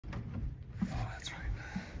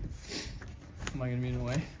Am I gonna be in the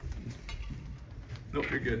way? Nope,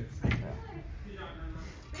 you're good.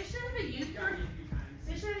 They should have a youth group.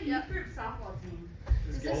 They should have a youth group softball team.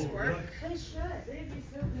 Does this work? They should. They'd be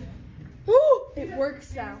so good. Woo! It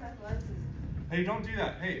works now. Hey, don't do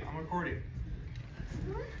that. Hey, I'm recording.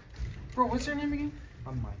 Bro, what's your name again?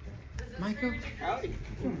 I'm Micah. Micah? Howdy.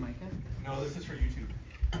 You're Micah. No, this is for YouTube.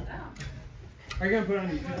 Oh. Are you gonna put it on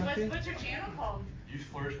YouTube? What's your channel called? Use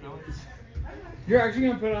Flourish Wednesday. You're actually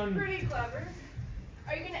gonna put on. Pretty clever.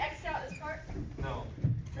 Are you gonna X out this part? No.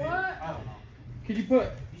 What? I don't know. Could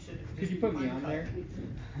you put me on there?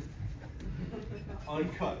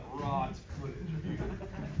 Uncut, raw footage.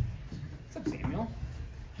 What's up, Samuel?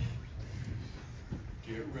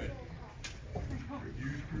 Get ready.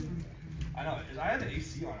 I know. I have the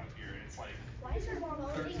AC on up here. It's like Why is your mom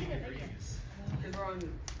 13 degrees. Because we're on the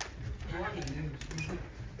news.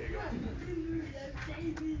 There you go.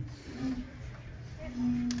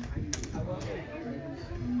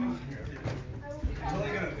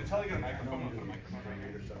 Until I get a microphone, I'll put a microphone right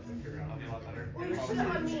here. I'll be a lot better.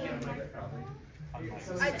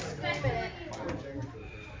 I just spit it.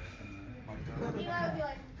 Eli would be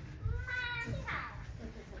like,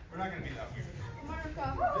 We're not going to be that weird.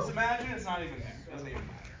 Just imagine it's not even there. It doesn't even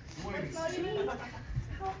matter. You won't even see it.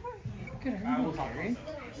 Good. We'll talk about that.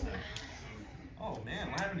 Oh man,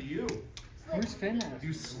 what happened to you? Where's Finn at?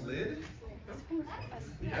 You slid?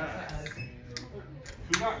 Yeah.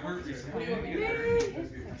 Who got hurt recently?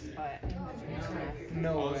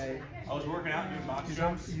 No way. I was working out doing box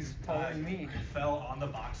jumps. He's taller than me. I fell on the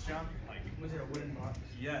box jump. Like, Was it a wooden box?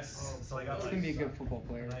 yes. So I got He's like gonna be a good football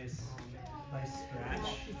player. nice scratch.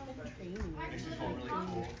 Makes me feel really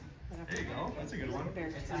cool. There you go. That's a good one. Does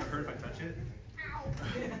it hurt if I touch it?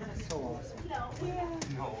 So awesome.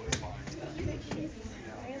 No, it's fine.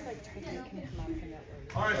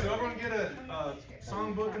 All right, so everyone get a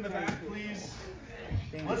songbook in the back, please.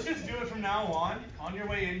 Let's just do it from now on. On your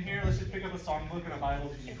way in here, let's just pick up a songbook and a Bible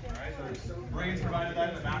to you. All right, so Reagan's provided that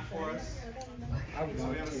in the back for us. So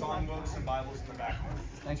we have a songbook, some Bibles in the back.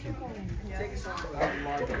 Thank you. Take a song.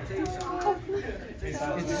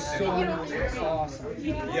 It's so awesome.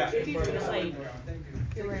 Yeah.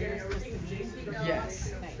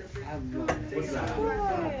 Yes. I love it. What's that? I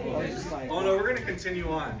was just like, Oh no, we're gonna continue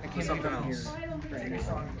on I with can't something even else. hear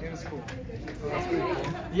it. It was cool.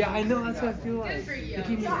 Yeah, I know. That's what I feel like. It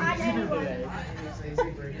gave me a computer today.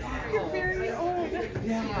 you're very old.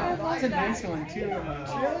 Yeah, it's a nice one too.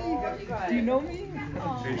 Do you know me?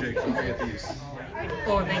 Hey Jake, don't forget these.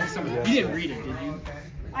 Oh, thank you so much. You didn't read it, did you?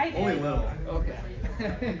 I did. Only little. Okay.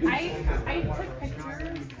 I took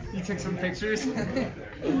pictures. You took some pictures?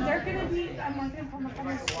 They're gonna be. I'm working for my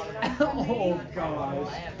friend's Oh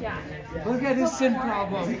gosh. Yeah. Look at his sin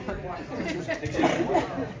problem.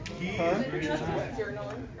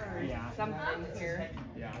 Journaling or something here.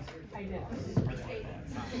 Yeah. I did.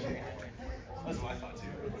 That's what I thought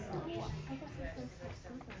too.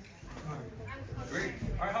 Great.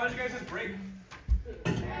 All right, how was you guys' break?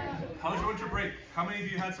 How was your winter break? How many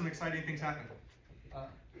of you had some exciting things happen?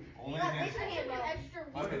 Only a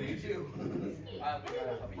handful. Okay, you too. We got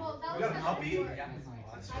a puppy? Yeah.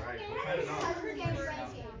 That's right. What kind of dog?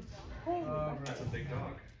 That's a big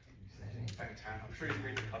dog. Fantastic. I'm sure he's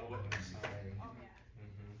great to cuddle with in the snow.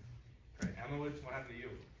 Great. Emma, what happened to you?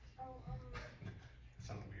 That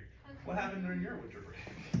sounds weird. What happened during your winter break?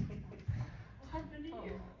 What happened to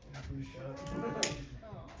you?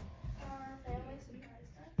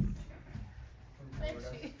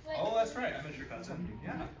 Oh, that's right. I met your cousin.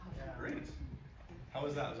 Yeah. Great. How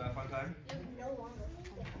was that? Was that a fun time? No longer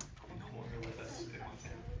with us in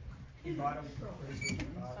Montana. He brought him.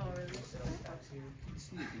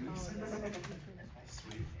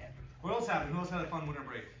 Sweet. What else happened? Who else had a fun winter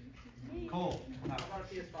break? Cole. I bought a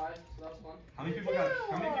PS5, so that was fun. How many people got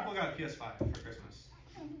a PS5 for Christmas?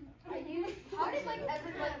 How did like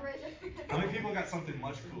everyone raise it? How many people got something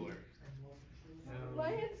much cooler? My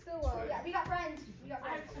hand's still low. Yeah, we got friends.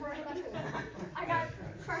 I got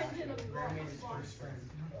friends in a box.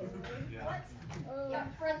 Yeah. Yeah,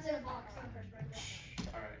 friends in a box.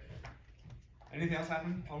 All right. Anything else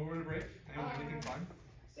happen over the break? Anything fun?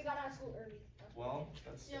 We got out of school early. Well,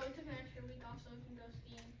 that's. Yeah, we took an extra week off so we can go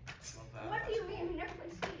skiing. That's not bad. What do you mean? We never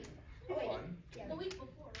went skiing. Oh, wait. Fun. The week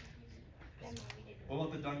before. What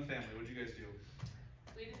about the Dunn family? What'd you guys do?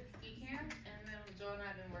 We did ski camp, and then Joe and I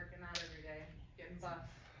have been working out every day, getting buff.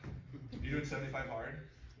 You doing 75 hard?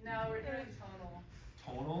 No, we're doing tonal.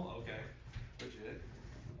 Tonal? Okay. Legit.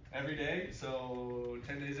 Every day? So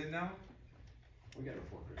 10 days in now? We got it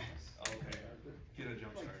before Christmas. Okay. Get a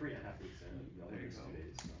jump start. Like 3.5 weeks in. There you go. 2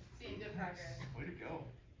 days. So. Seeing good progress. Way to go.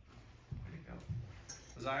 Way to go.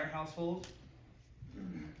 Desire household?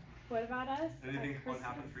 What about us? Anything fun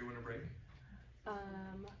happen for you winter break? I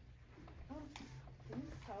don't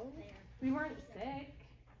think so. We weren't sick.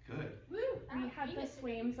 Good. We had the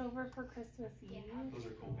Swains over for Christmas Eve. Those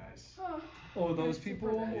are cool guys. Oh, those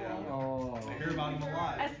people? Yeah. Oh. I hear about them a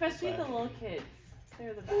lot. Especially the little kids.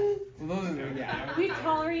 They're the best. Well, those are, yeah. We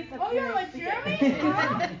tolerate the Oh, you're like parents. Jeremy?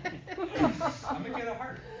 I'm a kid at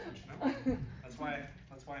heart. You know? That's why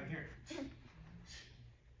I'm here.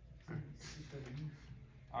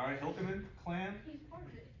 All right, Hilkeman clan. He's part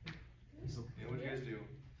of it. Yeah, what do you guys do?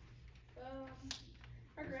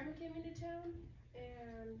 Our grandma came into town,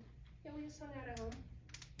 and yeah, we just hung out at home.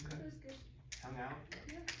 Okay. It was good. Hang out.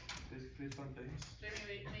 Yeah. Did fun things.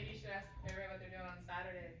 Maybe you should ask everybody what they're doing on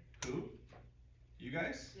Saturday. Who? You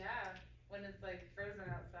guys? Yeah, when it's like frozen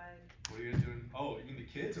outside. What are you guys doing? Oh, you mean the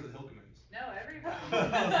kids or the Hilkemans? No, everybody.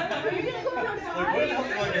 Are you gonna go Like,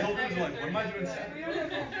 what the Hilkemans are like, what am I doing We Saturday?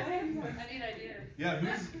 don't have plans. I need ideas. Yeah,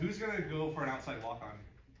 who's gonna go for an outside walk on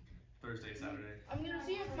Thursday, Saturday? I'm gonna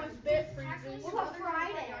see if my spit freezes. What about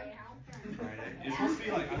Friday? Friday? It's supposed to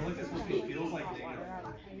be like, I looked, it's supposed to be, feels like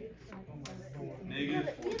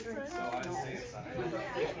negative 4. So I'd stay inside.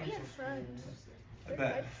 We had friends. I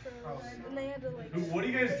bet. And they had to like. What do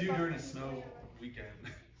you guys do during a snow weekend?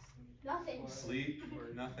 Nothing. Sleep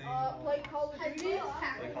or nothing? Play Call of Duty.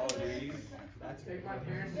 Like Call of Duty? Take my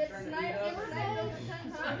parents and It's turn the night.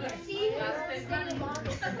 heat It up. was night. See, my mom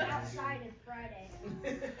was outside on Friday.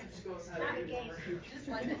 Just go outside. Not a game. Just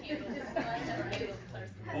light the candles. Light the candles.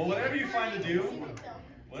 Well, whatever you find to do,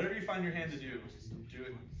 whatever you find your hand to do, do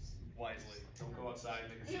it wisely. Don't go outside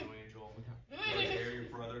and make a snow angel. Don't dare your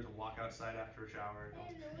brother to walk outside after a shower.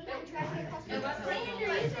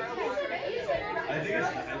 I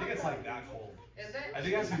think it's like that cold. Is it? I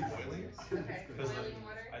think it has to be boiling. Okay. Because Boiling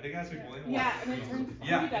water? I think it has to be boiling water. Yeah, and it turns.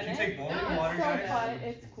 Yeah, have you if you done take it? boiling water, It's so guys. fun.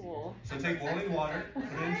 It's cool. So take boiling water, put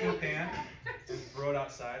it into a pan, and throw it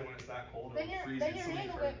outside when it's that cold. Then It'll freeze your instantly hand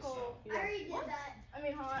and will turn get into snow. cold. I already did that. I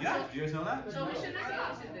mean hot. Yeah, do you guys know that? So we should make a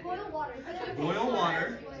YouTube video. Boil water. Boil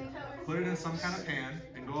water, put it in some kind of pan,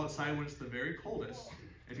 and go outside when it's the very coldest.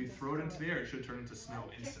 If you throw it into the air, it should turn into snow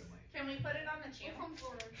instantly. Can we put it on the channel?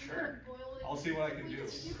 Sure. I'll see what I can do.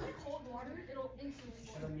 If you put cold water, it'll instantly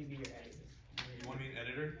boil. Let me be your editor. You want me an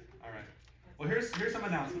editor? Alright. Well, here's some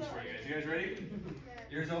announcements for you guys. You guys ready?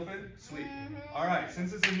 Ears open? Sweet. Alright,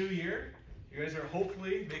 since it's a new year, you guys are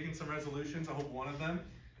hopefully making some resolutions. I hope one of them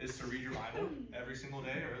is to read your Bible every single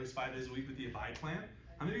day, or at least 5 days a week with the Abide plan.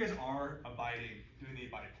 How many of you guys are abiding, doing the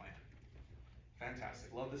Abide plan?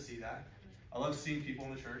 Fantastic. Love to see that. I love seeing people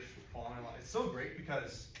in the church following along. It's so great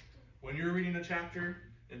because when you're reading a chapter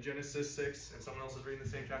in Genesis 6 and someone else is reading the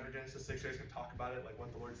same chapter in Genesis 6, you guys can talk about it, like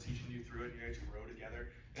what the Lord's teaching you through it, and you guys grow together.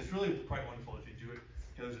 It's really quite wonderful if you do it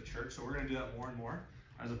together as a church. So we're going to do that more and more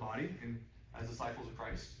as a body and as disciples of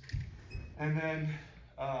Christ. And then,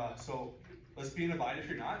 so let's be in Abide if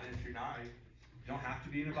you're not. And if you're not, you don't have to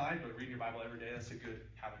be in Abide, but reading your Bible every day, that's a good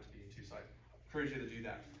habit to be into. So I encourage you to do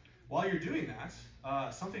that. While you're doing that,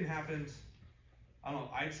 something happened. I don't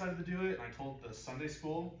know, I decided to do it, and I told the Sunday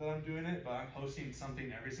school that I'm doing it, but I'm posting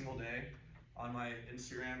something every single day on my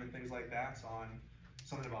Instagram and things like that, on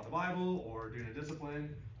something about the Bible, or doing a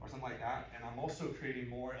discipline, or something like that. And I'm also creating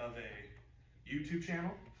more of a YouTube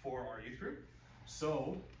channel for our youth group.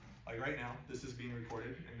 So, like right now, this is being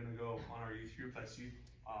recorded and gonna go on our youth group. That's youth,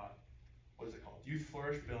 what is it called? Youth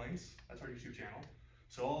Flourish Billings. That's our YouTube channel.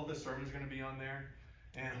 So all of the sermons are gonna be on there.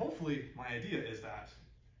 And hopefully, my idea is that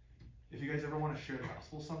if you guys ever want to share the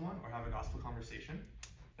gospel with someone or have a gospel conversation,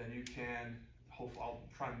 then you can, I'll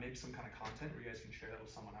try and make some kind of content where you guys can share that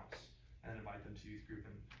with someone else and invite them to youth group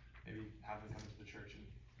and maybe have them come to the church and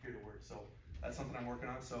hear the word. So that's something I'm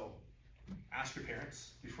working on. So ask your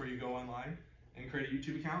parents before you go online and create a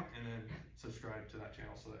YouTube account and then subscribe to that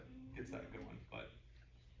channel so that it gets that good one. But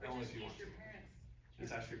Or only just if you use want. your parents.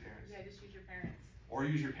 Just ask your parents. Yeah, just use your parents. Or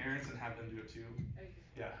use your parents and have them do it too. Okay.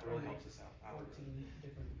 Yeah, it really helps us out. 14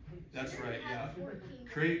 different. That's right, yeah.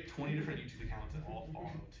 Create 20 different YouTube accounts and all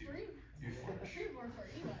follow to Youth Flourish.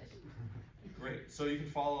 Great. So you can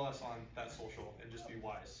follow us on that social and just be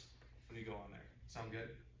wise when you go on there. Sound good?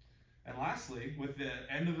 And lastly, with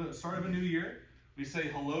the start of a new year, we say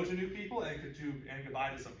hello to new people and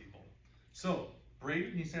goodbye to some people. So, Braden,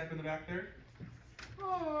 can you stand up in the back there?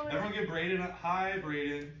 Hi. Everyone give Braden a hi,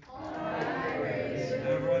 Braden. Hi, Braden.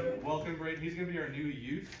 Everyone, welcome Braden. He's going to be our new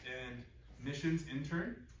youth and missions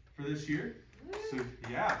intern for this year. So,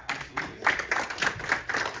 yeah, absolutely.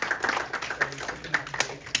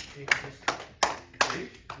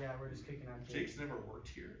 Jake? Yeah, we're just kicking out Jake. Jake's never worked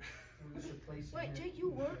here. We're just replacing Wait, him. Jake, you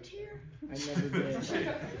worked here? I never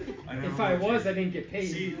did. I I never If I worked was, here. I didn't get paid.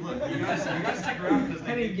 See, look, you guys stick around because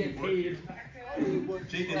I they didn't think you get work paid. here.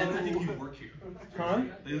 Jake, they literally think you work here. Huh?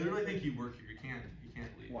 They literally think you work here. You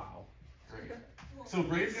can't leave. Wow. Great. So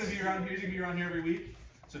Braden's gonna be around here. He's gonna be around here every week.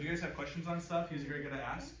 So if you guys have questions on stuff, he's very good at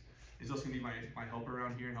ask. He's also gonna be my helper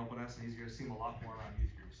around here and helping us, and he's gonna see him a lot more around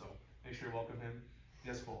youth group. So make sure you welcome him.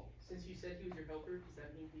 Yes, Cole. Since you said he was your helper, does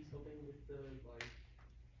that mean he's helping with the like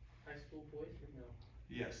high school boys or no?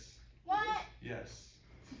 Yes. What? Yes.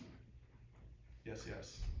 Yes.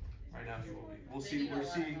 Yes. Right now he will be. We'll They see. need a We'll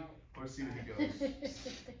lot see. of help. We'll see where he goes.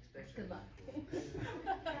 Good luck.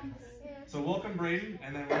 So welcome Braden,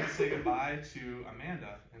 and then we're gonna say goodbye to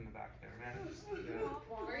Amanda in the back there. Amanda, just,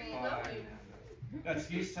 Where are you bye, going? Amanda. That's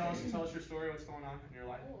you. Tell us your story. What's going on in your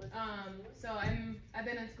life? So I've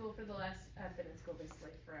been in school for I've been in school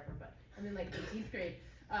basically forever, but I'm in like 18th grade.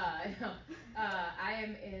 I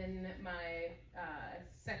am in my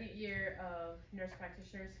second year of nurse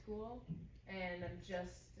practitioner school, and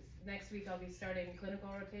next week I'll be starting clinical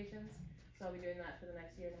rotations. So I'll be doing that for the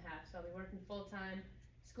next year and a half. So I'll be working full time,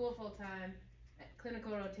 school full time,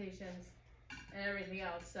 clinical rotations, and everything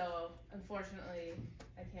else. So unfortunately,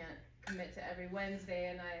 I can't commit to every Wednesday,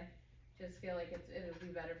 and I just feel like it would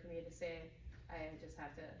be better for me to say I just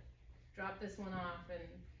have to drop this one off, and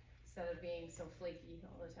instead of being so flaky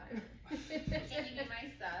all the time. Can you be my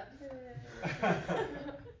sub?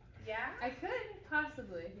 Yeah? I could,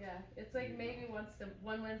 possibly, yeah. It's like maybe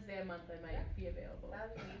one Wednesday a month I might be available. That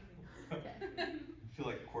would be amazing. I Okay. feel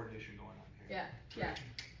like coordination going on here. Yeah,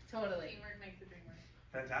 totally. Teamwork makes the dream work.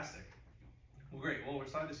 Fantastic. Well, great. Well, we're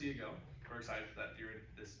excited to see you go. We're excited that you're in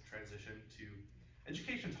this transition to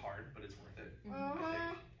education's hard, but it's worth it.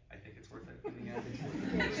 I think it's worth it in the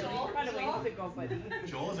end. Joel, By the way, how's it go, buddy?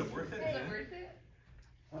 Joel, is it worth it? is it worth it?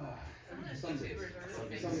 Some days. Some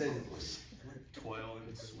days it's worth it. Toil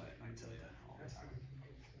and sweat, I tell you, all the time.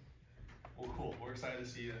 Well, cool. We're excited to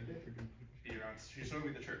see you be around. You'll still be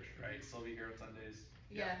at the church, right? Still be here on Sundays.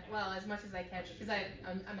 Yeah, well, as much as I can, because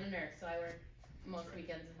I'm a nurse, so I work most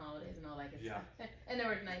weekends and holidays and all that good stuff. And I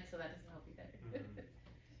work nights, so that doesn't help either.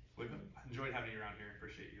 We've enjoyed having you around here.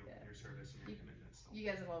 Appreciate you, Yeah. your service and your commitment. So. You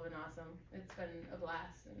guys have all been awesome. It's been a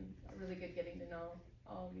blast and really good getting to know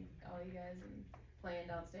all you guys and playing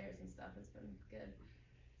downstairs and stuff. It's been good.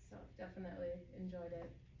 So definitely enjoyed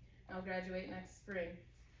it. I'll graduate next spring.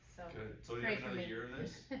 So Good. So you pray have for another me. year of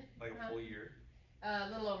this? Like a full year?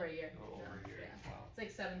 a little over a year. A little over a year. Yeah. Wow. It's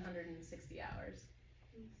like 760 hours.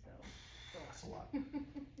 So it's That's a lot. a lot.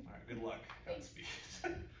 All right. Good luck. Thanks.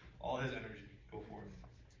 Godspeed. All his energy. Go for it.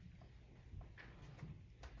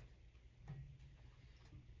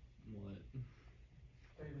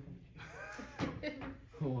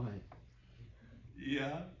 What? What?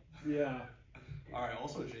 Yeah. Yeah. All right.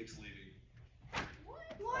 Also, Jake's leaving.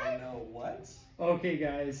 What? I know what. Okay,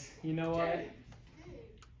 guys. You know what?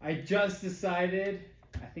 I just decided.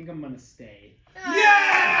 I think I'm gonna stay. Yeah!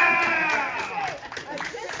 I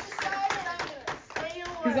just decided I'm gonna stay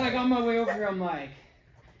away. Cause like on my way over here, I'm like,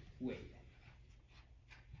 wait.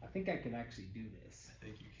 I think I can actually do this. I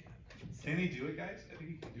think you can. Can he do it, guys? I think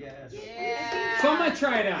he can do Yes. it. Yeah. So I'm gonna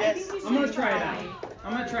try it out. Yes. I'm gonna try it out.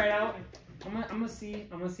 I'm gonna try it out. I'm gonna see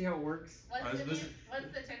how it works. What's the This- what's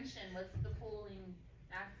the tension? What's the pulling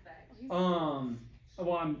aspect?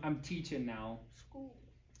 Well, I'm teaching now, School.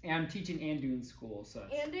 and I'm teaching and doing school, so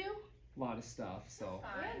it's Andu? a lot of stuff. So,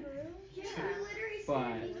 Fine. Yeah.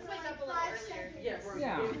 but Just wake up a little earlier. Yeah,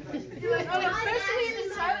 yeah. Especially in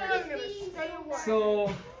the summer, I'm gonna stay away.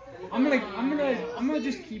 So I'm gonna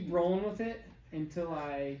just keep rolling with it until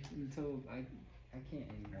I can't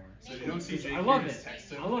anymore. So if you don't see Jake, I love here, just it.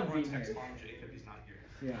 text him. I love Everyone being text here. Mom Jake if he's not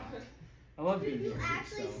here. Yeah, I love being here.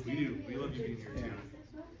 So We do. We love you being here too.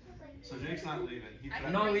 Yeah. So Jake's not leaving. He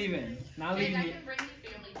I'm not leaving. Not Jake, leaving I you. can bring you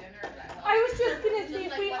family dinner if that helps. I was just gonna Just say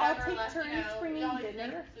if like we all whatever take left, turns we bringing always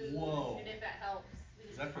dinner. make food, Whoa. And if that helps. we Is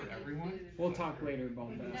just that for bring you everyone? food. We'll talk later about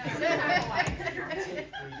No, that. they have a wife.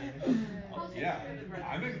 Yeah.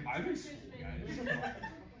 I'm in school, guys.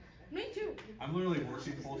 Me too. I'm literally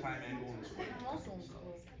working full time and going to school. I'm also in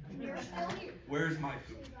school. Where's my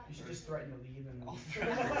food? You should just threaten to leave and. I'll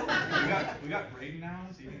we got Braden now,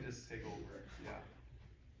 so you can just take over.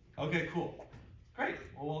 Yeah. Okay, cool. Great.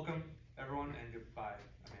 Well, welcome everyone, and goodbye,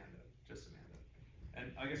 Amanda. Just Amanda.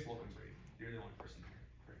 And I guess welcome, Braden. You're the only person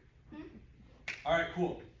here. Great. All right,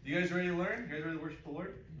 cool. You guys ready to learn? You guys ready to worship the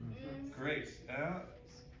Lord? Great. That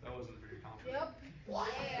wasn't very confident. Yep.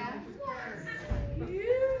 Yeah.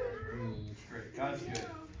 Great. God's good.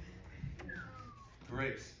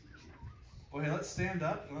 Great. Okay, let's stand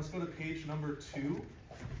up and let's go to page number 2.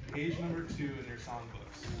 Page number 2 in your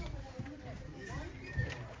songbooks.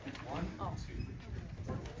 1,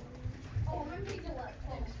 2.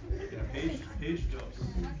 Yeah, page dose.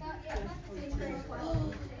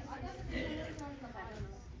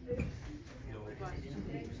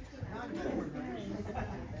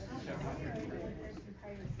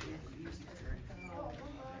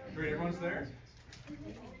 Great, everyone's there?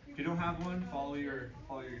 If you don't have one, follow your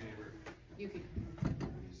neighbor. You can.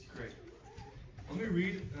 Great. Let me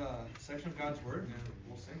read a section of God's word and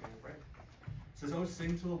we'll sing it, right? It says, "Oh,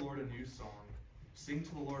 sing to the Lord a new song. Sing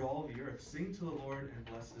to the Lord all the earth. Sing to the Lord and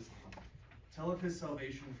bless his name. Tell of his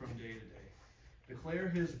salvation from day to day. Declare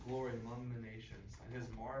his glory among the nations and his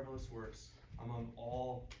marvelous works among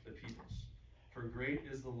all the peoples. For great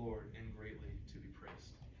is the Lord and greatly to be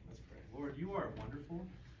praised." Let's pray. Lord, you are wonderful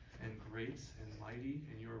and great and mighty,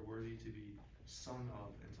 and you are worthy to be sung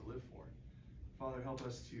of and to live for. Father, help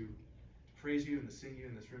us to praise you and to sing you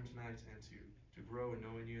in this room tonight and to grow in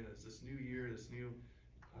knowing you. As this new year, this new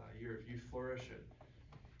year of Youth Flourish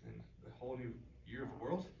and the whole new year of the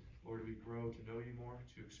world, Lord, we grow to know you more,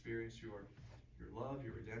 to experience your love,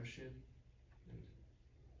 your redemption, and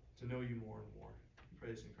to know you more and more. We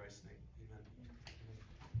pray this in Christ's name. Amen.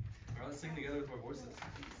 All right, let's sing together with our voices.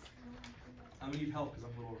 I'm going to need help because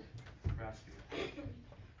I'm a little raspy.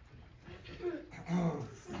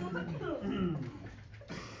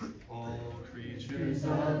 All creatures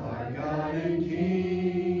of our God and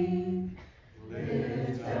King,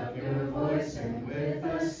 lift up your voice and with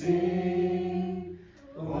us sing.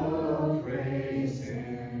 Oh, praise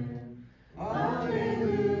him.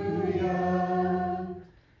 Alleluia.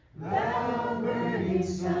 Thou burning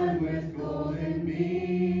sun with golden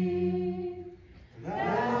beam,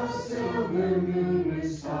 thou silver moon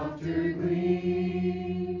with softer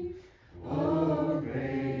gleam. Oh,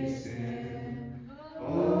 praise him.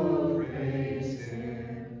 Oh, praise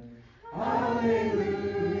him.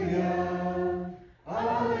 Alleluia.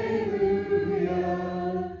 Alleluia.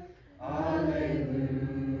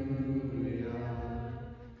 Alleluia.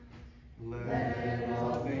 Let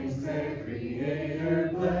all things their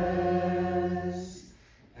Creator bless,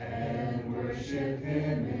 and worship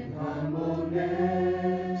him in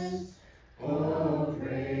humbleness. Oh,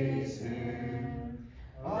 praise him.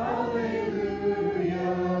 Alleluia.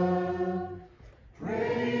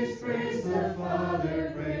 Praise, praise the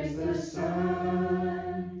Father, praise the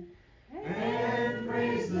Son, and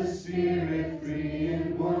praise the Spirit, three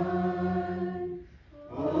in one.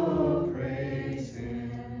 Oh, praise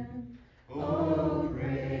him. Oh,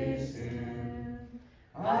 praise him.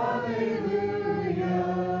 Alleluia.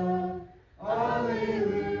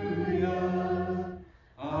 Alleluia.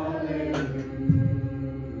 Alleluia.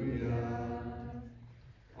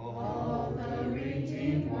 All the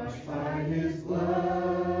redeemed washed by his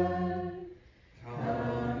blood,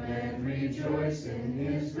 come and rejoice in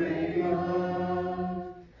his great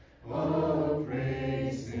love. Oh,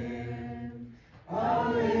 praise him.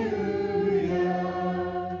 Alleluia.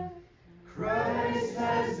 Christ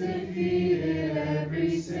has defeated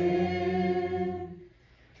every sin.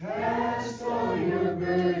 Cast all your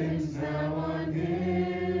burdens now on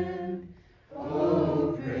him.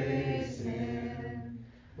 Oh, praise him.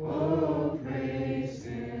 Oh, praise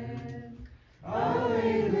him.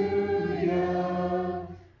 Alleluia.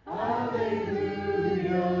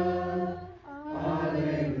 Alleluia.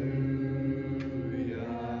 Alleluia.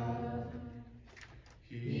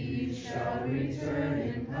 He shall return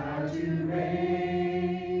in power to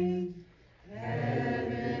reign.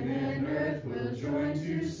 Heaven and earth will join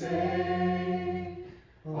to say,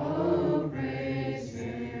 oh, praise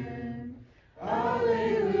him.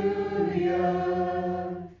 Alleluia.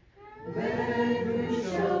 Then who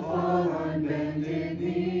shall fall on bended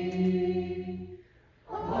knee?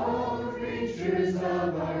 All creatures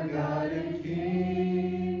of our God and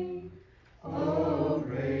King. Oh,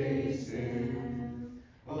 praise him.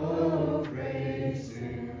 Oh, praise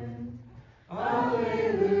him.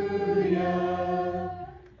 Alleluia.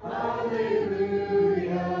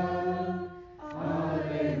 Alleluia.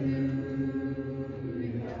 Alleluia.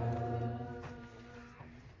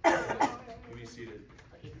 Be seated.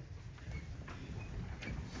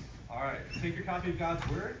 All right, take your copy of God's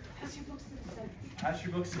Word. Pass your books to the center. Pass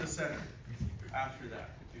your books to the center. After that,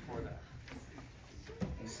 before that.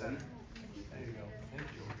 The center. There you go. Thank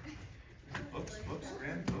you. Books, books,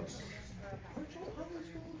 grand books.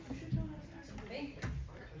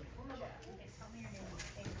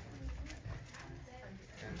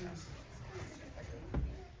 Fantastic.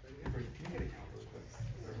 Can you get a count real quick?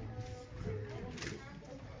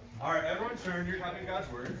 All right, everyone turn your copy of God's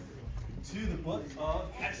Word to the book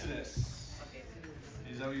of Exodus.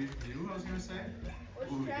 Is that what you knew what I was going to say?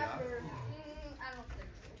 Which Ooh, chapter? I don't think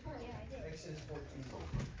so. Yeah, I did. Exodus 14.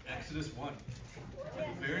 Exodus 1.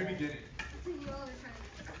 At the very beginning.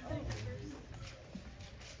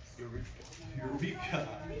 Eureka.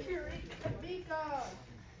 Eureka.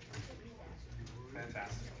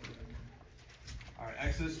 Fantastic. All right,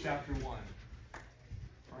 Exodus chapter 1. We're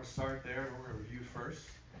going to start there. We're going to review first.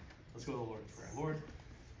 Let's go to the Lord in prayer. Lord,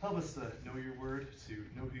 help us to know your word, to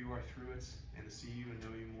know who you are through it, and to see you and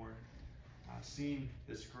know you more. Seeing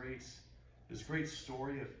this great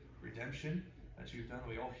story of redemption that you've done, that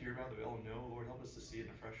we all hear about, that we all know. Lord, help us to see it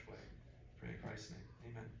in a fresh way. Pray in Christ's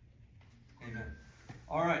name. Amen. Amen.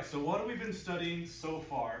 All right, so what have we been studying so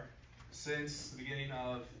far since the beginning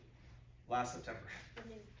of last September?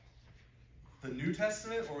 The New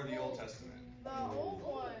Testament or the Old Testament? The old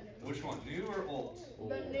one. Which one, new or old?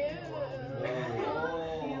 The new.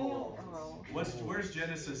 Oh. Where's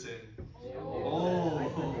Genesis in?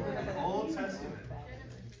 Old Testament.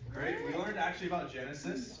 Great. We learned actually about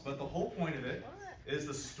Genesis, but the whole point of it is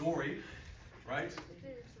the story, right?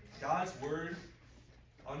 God's word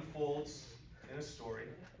unfolds in a story,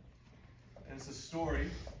 and it's the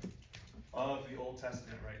story of the Old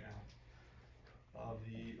Testament right now, of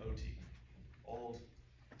the OT, Old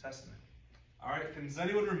Testament. All right, does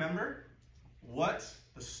anyone remember what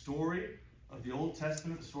the story of the Old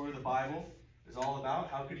Testament, the story of the Bible, is all about?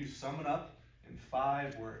 How could you sum it up in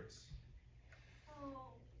 5 words?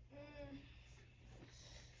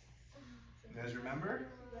 You guys remember?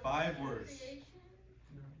 5 words.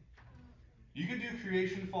 You could do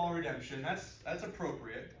creation, fall, redemption. That's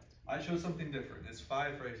appropriate. I chose something different. It's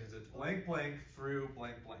 5 phrases. It's blank, blank, through,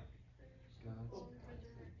 blank, blank.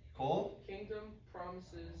 Cole? Kingdom,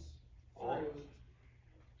 promises, Oh.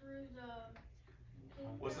 Through the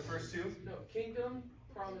What's the first 2? No, kingdom,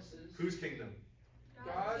 promises. Whose kingdom?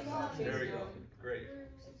 God's kingdom. There you go. Great.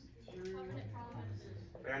 Through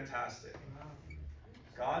Fantastic.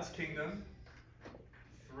 God's kingdom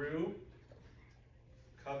through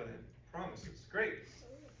covenant promises. Great.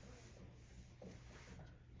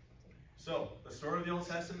 So, the story of the Old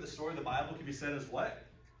Testament, the story of the Bible can be said as what?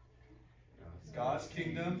 God's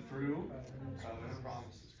kingdom through covenant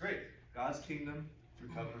promises. Great. God's kingdom through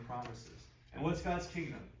covenant promises. And what's God's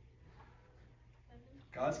kingdom?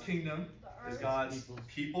 God's kingdom is God's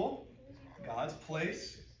people, God's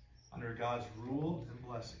place, under God's rule and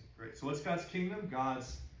blessing. Great. So what's God's kingdom?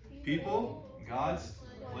 God's people, God's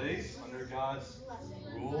place, under God's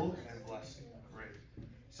rule and blessing. Great.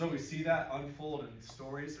 So we see that unfold in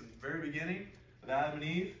stories in the very beginning with Adam and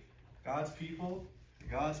Eve, God's people,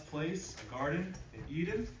 God's place, a garden in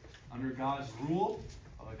Eden, under God's rule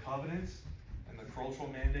of a covenant and the cultural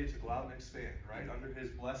mandate to go out and expand, right? Under his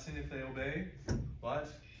blessing if they obey, but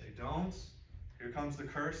they don't. Here comes the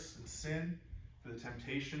curse and sin, the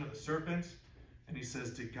temptation of the serpent, and he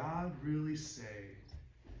says, did God really say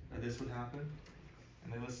that this would happen?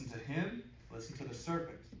 And they listen to him, listen to the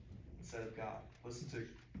serpent instead of God. Listen to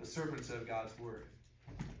the serpent instead of God's word.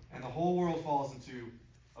 And the whole world falls into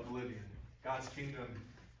oblivion. God's kingdom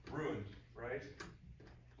ruined, right?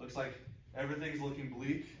 Looks like everything's looking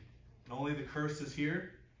bleak, and only the curse is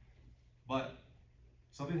here. But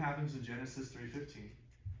something happens in Genesis 3:15.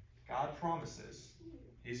 God promises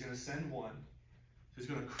he's going to send one who's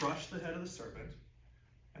going to crush the head of the serpent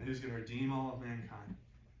and who's going to redeem all of mankind.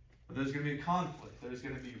 But there's going to be a conflict. There's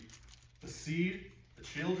going to be the seed, the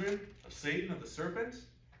children of Satan, of the serpent,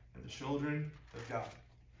 and the children of God.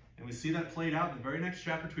 And we see that played out in the very next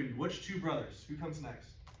chapter between which 2 brothers? Who comes next?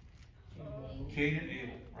 Cain and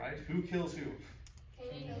Abel, right? Who kills who?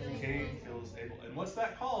 Cain kills Abel. And what's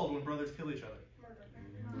that called when brothers kill each other?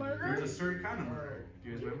 Murder. There's a certain kind of murder. Do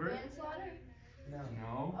you guys remember? Manslaughter.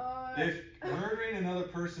 No. If murdering another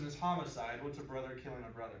person is homicide, what's a brother killing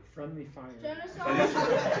a brother? Friendly fire.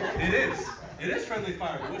 Genocide. It is. It is friendly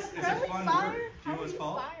fire. It's a fun word. Do you know what it's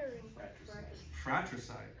called?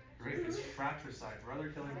 Fratricide. Great. It's fratricide. Brother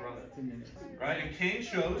killing brother. Right? And Cain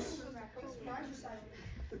shows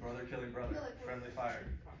brother killing brother. Friendly fire.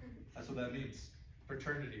 That's what that means.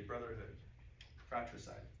 Fraternity, brotherhood.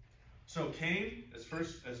 Fratricide. So Cain,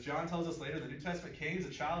 as John tells us later in the New Testament, Cain's a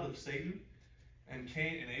child of Satan. And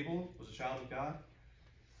Abel was a child of God.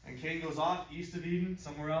 And Cain goes off east of Eden,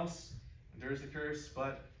 somewhere else, endures the curse,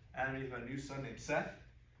 but Adam and Eve have a new son named Seth,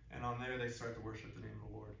 and on there they start to worship the name of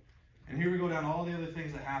the Lord. And here we go down all the other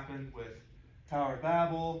things that happened with Tower of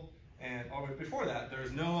Babel, and before that,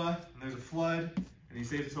 there's Noah, and there's a flood, and he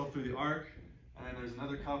saves himself through the ark, and then there's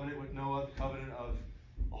another covenant with Noah, the covenant of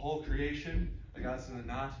the whole creation, that God's going to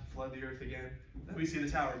not flood the earth again. Then we see the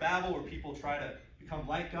Tower of Babel, where people try to become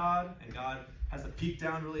like God, and God has to peek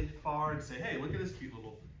down really far and say, hey, look at this cute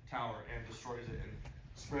little tower, and destroys it and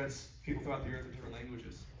spreads people throughout the earth in different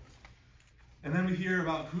languages. And then we hear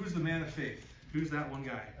about who's the man of faith. Who's that one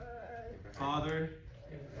guy? Father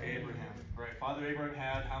Abraham. Right. Father Abraham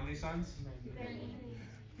had how many sons?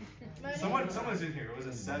 Someone's in here. Was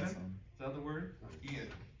it 7? Is that the word? Ian.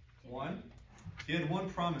 1. He had one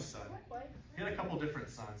promised son. He had a couple different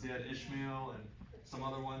sons. He had Ishmael and some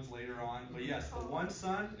other ones later on. But yes, the one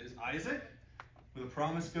son is Isaac. Where the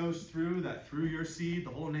promise goes through that through your seed, the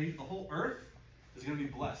whole earth is going to be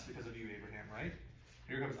blessed because of you, Abraham, right?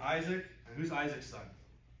 Here comes Isaac. And who's Isaac's son?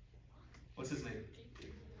 What's his name?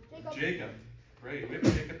 Jacob. Great. Do we have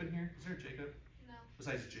a Jacob in here? Is there a Jacob? No.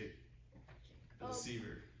 Besides Jake. The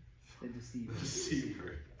deceiver. The deceiver. The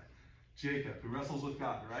deceiver. Jacob, who wrestles with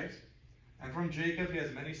God, right? And from Jacob, he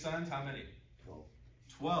has many sons. How many?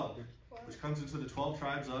 12. Which comes into the 12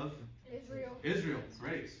 tribes of Israel.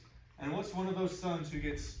 Great. And what's one of those sons who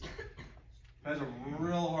has a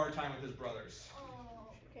real hard time with his brothers?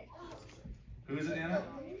 Okay. Who is it, Anna?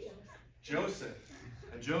 Joseph.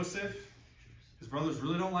 And Joseph, his brothers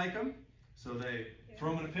really don't like him, so they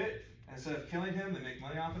throw him in a pit. And instead of killing him, they make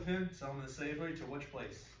money off of him, sell him into slavery to which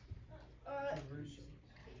place?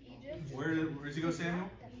 Egypt. Where does he go, Samuel?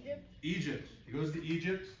 Egypt. Egypt. He goes to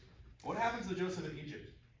Egypt. What happens to Joseph in Egypt?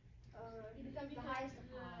 He becomes the highest of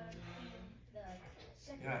the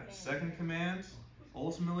second Yeah, command. second command,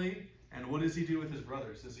 ultimately. And what does he do with his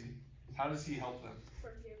brothers? How does he help them?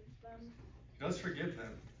 Forgive them. He does forgive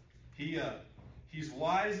them. He's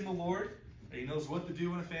wise in the Lord. And he knows what to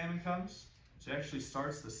do when a famine comes. So he actually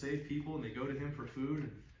starts to save people, and they go to him for food.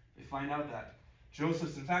 And they find out that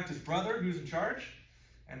Joseph's, in fact, his brother who's in charge.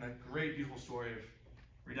 And the great, beautiful story of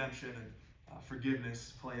redemption and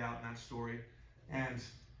forgiveness play out in that story. And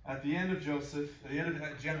at the end of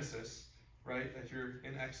Genesis, right? If you're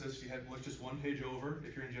in Exodus, you look just one page over.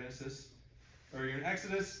 If you're in Genesis, or you're in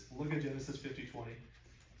Exodus, look at Genesis 50:20.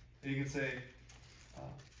 And you can say,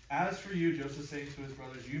 as for you, Joseph saying to his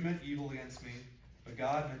brothers, you meant evil against me, but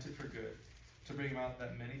God meant it for good, to bring about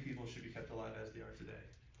that many people should be kept alive as they are today.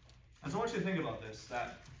 And so I want you to think about this,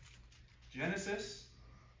 that Genesis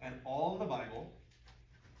and all of the Bible,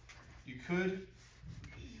 you could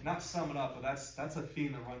not sum it up, but that's a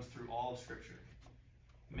theme that runs through all of Scripture.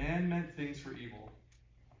 Man meant things for evil.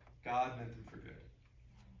 God meant them for good.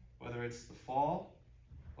 Whether it's the fall,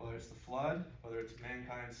 whether it's the flood, whether it's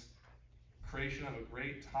mankind's creation of a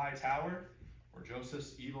great high tower, or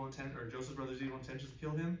Joseph's brother's evil intentions to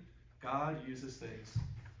kill him, God uses things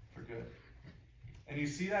for good. And you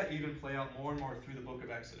see that even play out more and more through the book of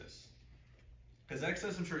Exodus. Because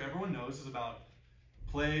Exodus, I'm sure everyone knows, is about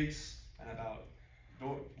plagues and about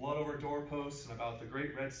blood over doorposts and about the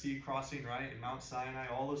great Red Sea crossing, right, and Mount Sinai.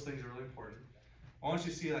 All those things are really important. I want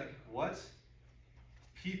you to see what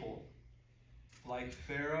people like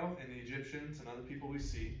Pharaoh and the Egyptians and other people we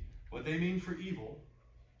see, what they mean for evil,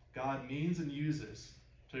 God means and uses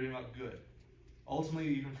to bring about good.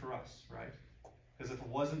 Ultimately, even for us, right? Because if it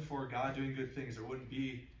wasn't for God doing good things, there wouldn't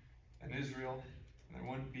be an Israel, and there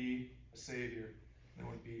wouldn't be a Savior, and there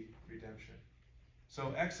wouldn't be redemption.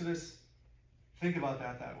 So Exodus, think about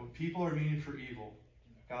that what people are meaning for evil,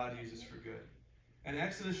 God uses for good. And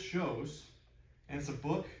Exodus shows, and it's a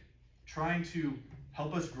book trying to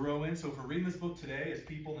help us grow in. So if we're reading this book today as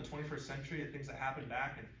people in the 21st century, the things that happened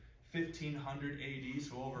back in 1500 AD,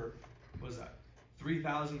 so over,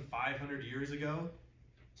 3,500 years ago,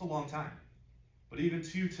 it's a long time. But even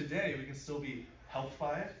to today, we can still be helped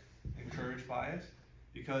by it, encouraged by it,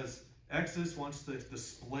 because Exodus wants to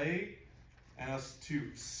display and us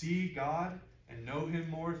to see God and know Him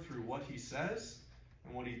more through what He says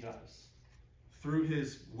and what He does, through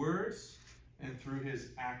His words and through His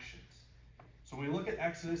actions. So when we look at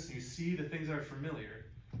Exodus and you see the things that are familiar,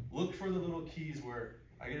 look for the little keys where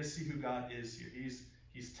I get to see who God is here.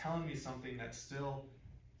 He's telling me something that still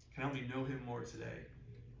can help me know Him more today.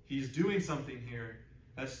 He's doing something here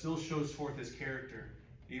that still shows forth His character,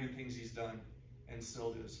 even things He's done and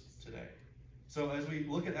still does today. So as we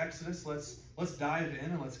look at Exodus, let's dive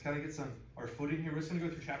in and let's kind of get our footing here. We're just going to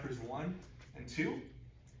go through chapters 1 and 2,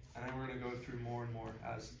 and then we're going to go through more and more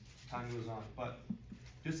as time goes on. But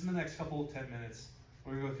just in the next 10 minutes,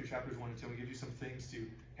 we're going to go through chapters 1 and 2 and give you some things to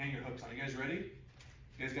hang your hooks on. You guys ready?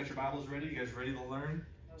 You guys got your Bibles ready? You guys ready to learn?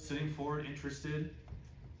 Sitting forward, interested?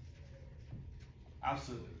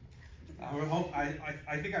 Absolutely.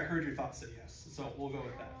 I think I heard your thoughts say yes, so we'll go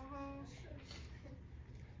with that.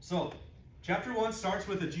 So, chapter 1 starts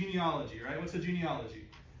with a genealogy, right? What's a genealogy?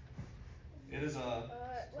 It is Like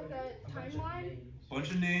a timeline?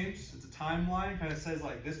 Bunch of names. It's a timeline. Kind of says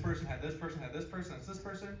like this person had this person, had this person, that's this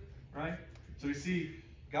person, right? So we see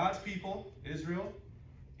God's people, Israel,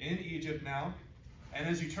 in Egypt now. And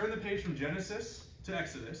as you turn the page from Genesis to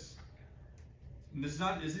Exodus, and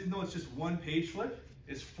even though it's just one page flip,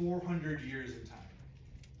 it's 400 years in time.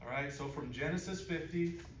 All right, so from Genesis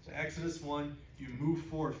 50 to Exodus 1, you move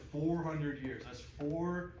forward 400 years. That's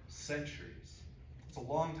 4 centuries. It's a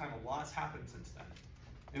long time. A lot's happened since then.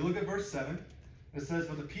 You look at verse 7. It says,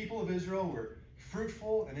 "But the people of Israel were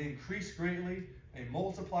fruitful, and they increased greatly. They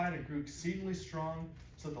multiplied and grew exceedingly strong,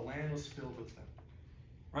 so that the land was filled with them."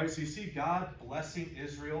 Right, so you see God blessing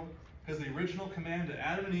Israel, because the original command to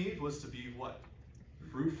Adam and Eve was to be what?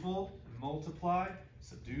 Fruitful and multiply,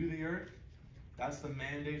 subdue the earth. That's the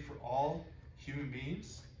mandate for all human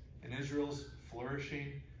beings. And Israel's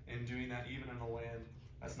flourishing and doing that even in a land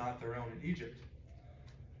that's not their own in Egypt.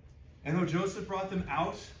 And though Joseph brought them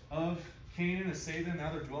out of Canaan to save them,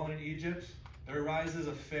 now they're dwelling in Egypt, there arises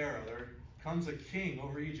a Pharaoh. There comes a king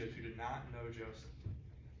over Egypt who did not know Joseph.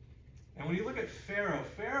 And when you look at Pharaoh,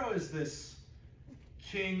 Pharaoh is this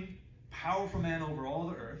king, powerful man over all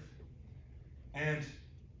the earth. And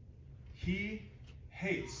he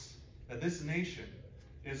hates that this nation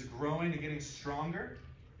is growing and getting stronger,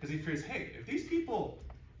 because he fears, hey, if these people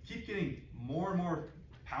keep getting more and more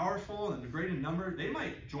powerful and great in number, they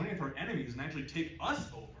might join with our enemies and actually take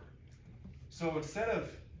us over. So instead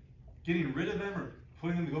of getting rid of them or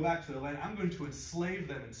putting them to go back to their land, I'm going to enslave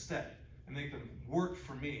them instead and make them work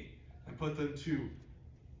for me and put them to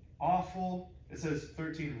awful, it says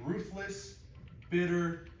 13, ruthless,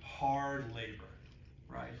 bitter, hard labor,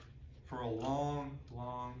 right? For a long,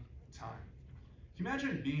 long time. Can you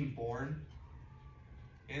imagine being born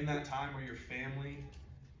in that time where your family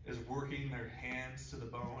is working their hands to the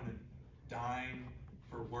bone and dying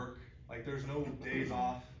for work? Like, there's no days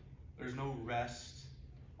off, there's no rest.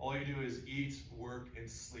 All you do is eat, work, and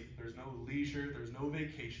sleep. There's no leisure, there's no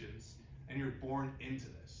vacations, and you're born into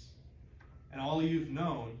this. And all you've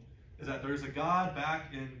known is that there's a God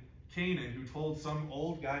back in Canaan who told some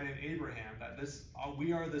old guy named Abraham that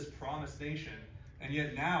we are this promised nation, and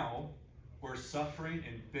yet now we're suffering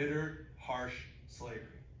in bitter, harsh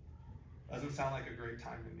slavery. Doesn't sound like a great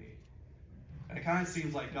time to me. And it kind of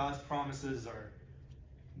seems like God's promises are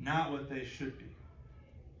not what they should be.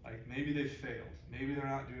 Like, maybe they failed. Maybe they're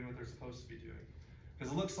not doing what they're supposed to be doing.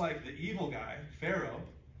 Because it looks like the evil guy, Pharaoh,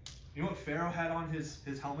 you know what Pharaoh had on his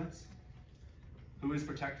helmets? Who his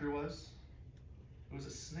protector was? It was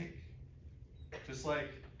a snake. Just like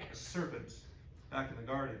a serpent back in the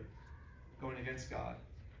garden going against God.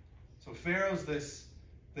 So Pharaoh's this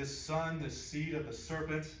son, this seed of the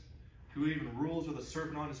serpent, who even rules with a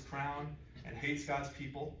serpent on his crown and hates God's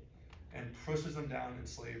people and pushes them down in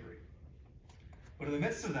slavery. But in the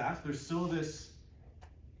midst of that, there's still this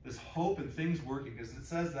hope and things working, because it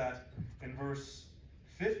says that in verse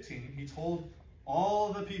 15, he told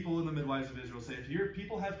all the people in the midwives of Israel, say, if your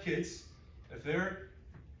people have kids, if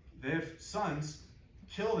they have sons,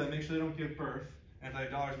 kill them, make sure they don't give birth, and if they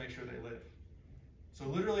have daughters, make sure they live. So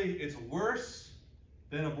literally, it's worse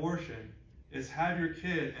than abortion is have your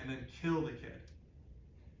kid and then kill the kid.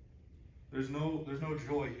 There's no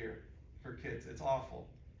joy here for kids. It's awful.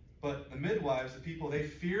 But the midwives, the people, they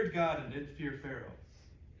feared God and didn't fear Pharaoh.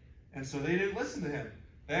 And so they didn't listen to him.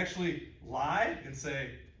 They actually lied and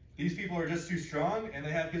say, these people are just too strong and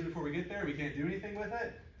they have kids before we get there. We can't do anything with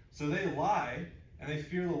it. So they lie and they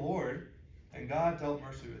fear the Lord, and God dealt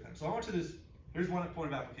mercy with them. So I want to here's one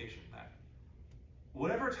point of application. That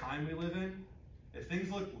whatever time we live in, if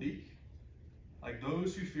things look bleak, like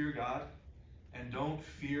those who fear God and don't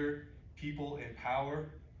fear people in power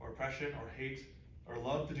or oppression or hate or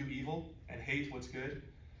love to do evil and hate what's good,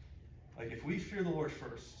 like if we fear the Lord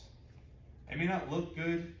first, it may not look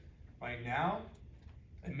good right now,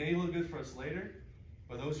 it may look good for us later,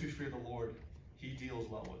 but those who fear the Lord, he deals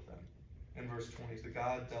well with them. In verse 20, that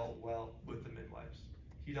God dealt well with the midwives.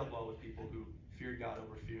 He dealt well with people who feared God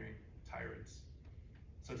over fearing tyrants.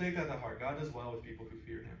 So take that to heart. God does well with people who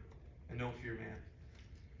fear him and don't fear man.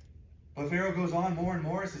 But Pharaoh goes on more and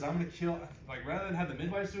more. He says, I'm going to kill, like rather than have the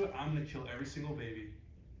midwives do it, I'm going to kill every single baby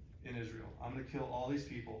in Israel. I'm going to kill all these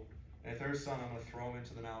people. And if they're a son, I'm going to throw him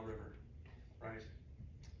into the Nile River. Right?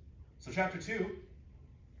 So chapter 2,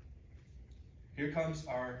 here comes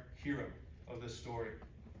our hero of this story.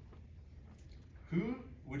 Who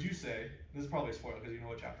would you say, this is probably a spoiler because you know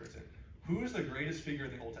what chapter it's in, who is the greatest figure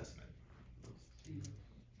in the Old Testament?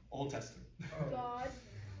 Old Testament. God.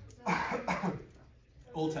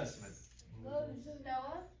 Old Testament. Noah.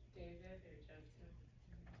 David or Joseph?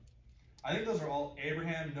 I think those are all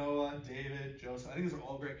Abraham, Noah, David, Joseph. I think those are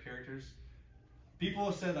all great characters. People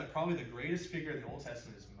have said that probably the greatest figure in the Old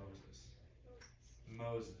Testament is Moses.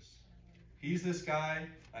 Moses. He's this guy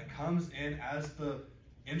that comes in as the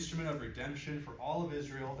instrument of redemption for all of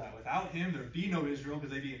Israel, that without him there'd be no Israel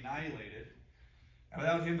because they'd be annihilated. And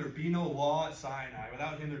without him there'd be no law at Sinai.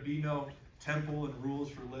 Without him there'd be no temple and rules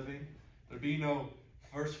for living. There'd be no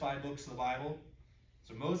first 5 books of the Bible.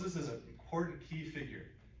 So Moses is an important key figure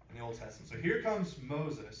in the Old Testament. So here comes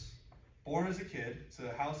Moses, born as a kid to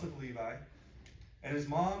the house of Levi, and his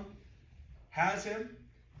mom has him.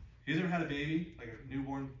 He's ever had a baby, like a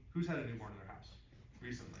newborn? Who's had a newborn in their house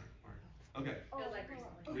recently? Okay. Feels like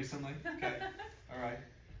recently. Recently? Okay. All right.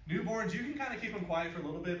 Newborns, you can kind of keep them quiet for a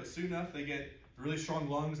little bit, but soon enough they get really strong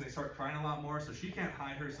lungs and they start crying a lot more, so she can't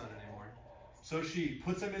hide her son anymore. So she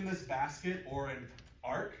puts him in this basket or an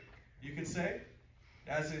ark, you could say.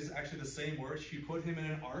 That is actually the same word. She put him in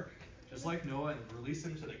an ark, just like Noah, and released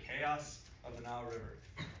him to the chaos of the Nile River,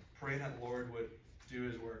 praying that the Lord would do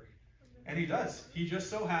his work. And he does. He just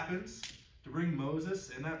so happens to bring Moses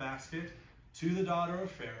in that basket to the daughter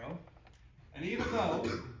of Pharaoh. And even though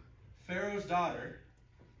Pharaoh's daughter,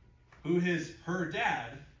 who is her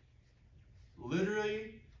dad,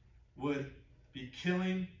 literally would be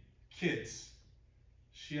killing kids,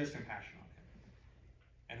 she has compassion on him.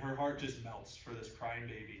 And her heart just melts for this crying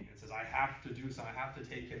baby and says, I have to do something. I have to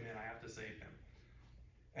take him in. I have to save him.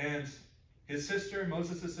 And his sister,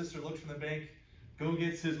 Moses' sister, looks from the bank, go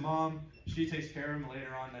gets his mom. She takes care of him.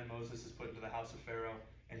 Later on, then Moses is put into the house of Pharaoh,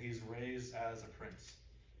 and he's raised as a prince.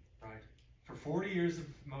 Right? For 40 years of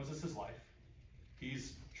Moses' life,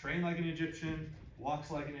 he's trained like an Egyptian,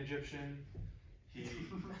 walks like an Egyptian, he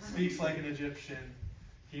speaks like an Egyptian,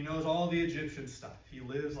 he knows all the Egyptian stuff. He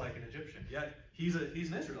lives like an Egyptian. Yet, he's an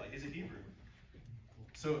Israelite, he's a Hebrew.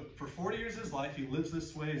 So, for 40 years of his life, he lives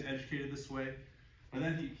this way, he's educated this way, but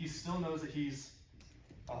then he still knows that he's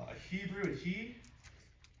a Hebrew, and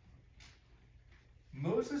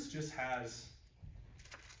Moses just has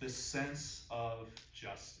this sense of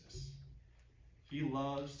justice. He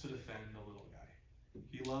loves to defend the little guy.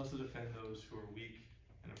 He loves to defend those who are weak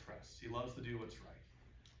and oppressed. He loves to do what's right.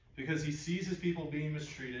 Because he sees his people being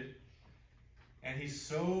mistreated, and he's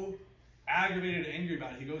so aggravated and angry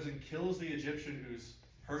about it, he goes and kills the Egyptian who's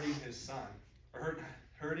hurting his son, or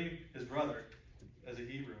hurting his brother as a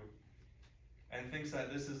Hebrew, and thinks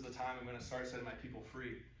that this is the time I'm going to start setting my people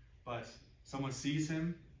free. But someone sees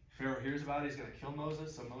him, Pharaoh hears about it, he's going to kill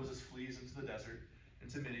Moses, so Moses flees into the desert,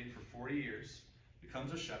 into Midian for 40 years,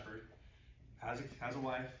 becomes a shepherd, has a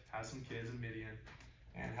wife, has some kids in Midian,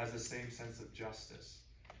 and has the same sense of justice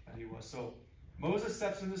that he was. So Moses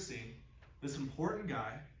steps into the scene, this important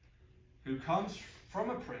guy who comes from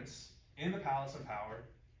a prince in the palace of power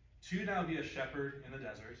to now be a shepherd in the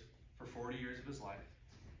desert for 40 years of his life.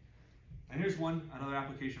 And here's another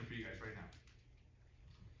application for you guys right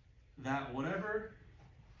now. That whatever,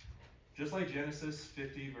 just like Genesis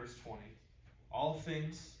 50 verse 20, all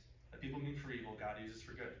things that people mean for evil, God uses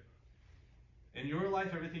for good. In your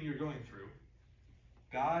life, everything you're going through,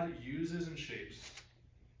 God uses and shapes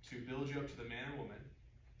to build you up to the man or woman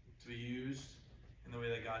to be used in the way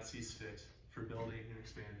that God sees fit for building and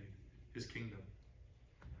expanding his kingdom.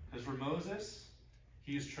 Because for Moses,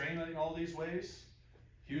 he was trained in all these ways.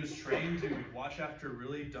 He was trained to watch after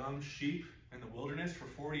really dumb sheep in the wilderness for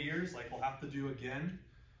 40 years, like we'll have to do again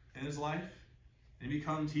in his life. And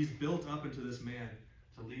he's built up into this man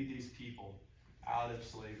to lead these people out of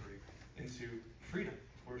slavery into freedom,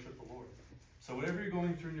 to worship the Lord. So whatever you're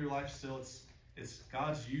going through in your life still, it's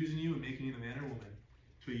God's using you and making you the man or woman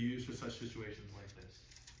to be used for such situations like this,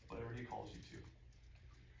 whatever he calls you to.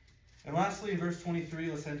 And lastly, in verse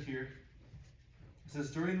 23, let's end here. It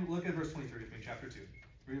says, look at verse 23 with me, chapter 2.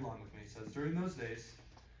 Read along with me. It says, during those days,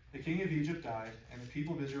 the king of Egypt died, and the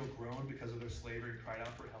people of Israel groaned because of their slavery and cried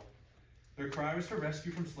out for help. Their cries for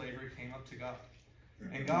rescue from slavery came up to God.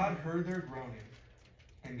 And God heard their groaning,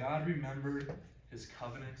 and God remembered his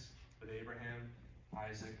covenant with Abraham,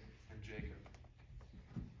 Isaac, and Jacob.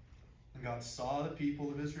 And God saw the people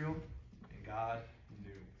of Israel, and God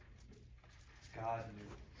knew. God knew.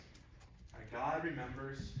 And God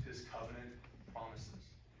remembers his covenant promises.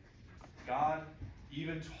 God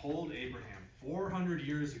even told Abraham 400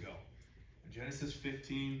 years ago, in Genesis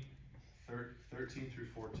 15, 13 through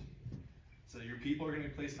 14. So your people are going to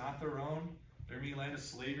be placed not their own. They're going to be land of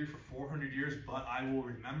slavery for 400 years, but I will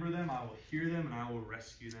remember them, I will hear them, and I will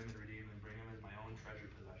rescue them and redeem them and bring them as my own treasured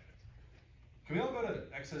possession. Can we all go to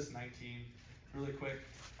Exodus 19 really quick?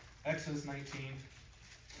 Exodus 19.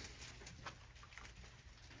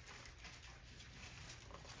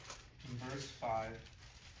 Verse 5.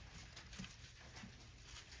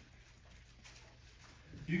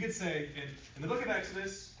 You could say, in the book of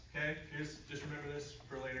Exodus, okay, just remember this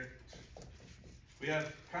for later. We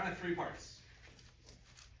have kind of 3 parts.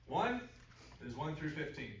 One is 1 through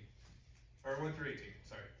 15. Or 1 through 18,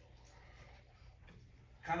 sorry.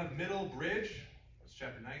 Kind of middle bridge, it's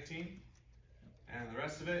chapter 19. And the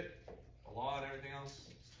rest of it, the law and everything else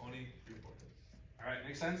is 20 through 40. All right,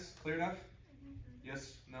 makes sense? Clear enough?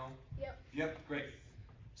 Yes? No? Yep. Yep, great.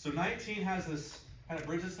 So 19 has this, kind of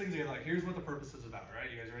bridges things together. Like, here's what the purpose is about, all right?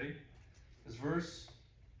 You guys ready? This verse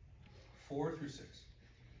 4 through 6. It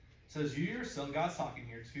says, you yourselves, God's talking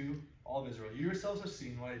here to all of Israel, you yourselves have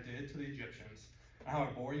seen what I did to the Egyptians, and how I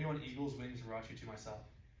bore you on eagle's wings and brought you to myself.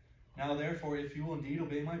 Now therefore, if you will indeed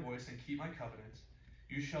obey my voice and keep my covenant,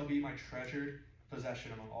 you shall be my treasured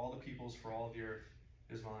possession among all the peoples, for all of the earth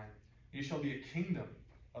is mine. You shall be a kingdom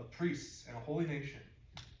of priests and a holy nation.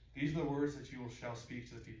 These are the words that you shall speak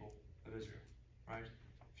to the people of Israel. Right?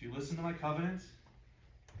 If you listen to my covenant,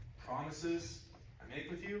 promises I make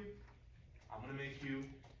with you, I'm going to make you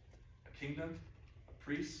a kingdom, a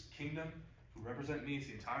priest, kingdom, who represent me to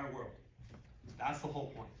the entire world. That's the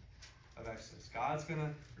whole point of Exodus. God's going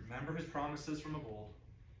to remember his promises from of old.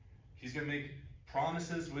 He's going to make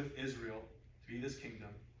promises with Israel to be this kingdom,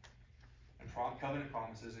 and covenant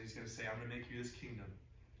promises, and he's going to say, I'm going to make you this kingdom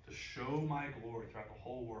to show my glory throughout the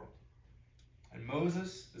whole world. And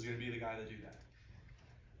Moses is going to be the guy to do that.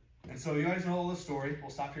 And so you guys know all the story.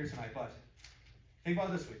 We'll stop here tonight, but think about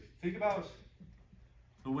it this week. Think about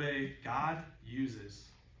the way God uses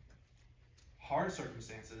hard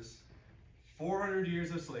circumstances, 400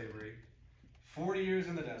 years of slavery, 40 years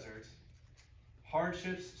in the desert,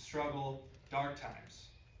 hardships, struggle, dark times,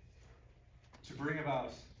 to bring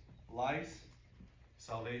about light,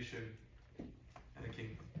 salvation, and a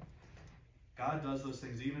kingdom. God does those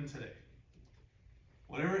things even today.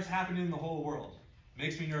 Whatever is happening in the whole world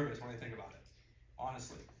makes me nervous when I think about it.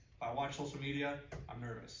 Honestly. If I watch social media, I'm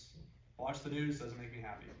nervous. Watch the news, doesn't make me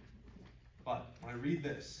happy. But when I read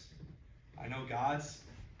this, I know God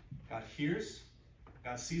hears,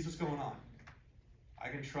 God sees what's going on. I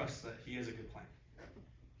can trust that he has a good plan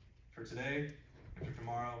for today, and for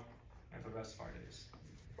tomorrow, and for the rest of our days.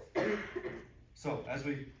 So as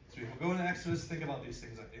we go into Exodus, think about these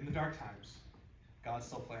things. In the dark times, God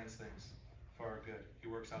still plans things for our good. He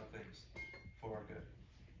works out things for our good.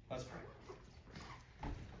 Let's pray.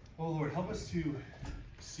 Oh Lord, help us to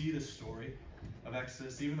see the story of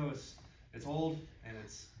Exodus, even though it's old and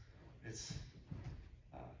it's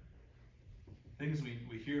things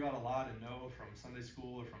we hear about a lot and know from Sunday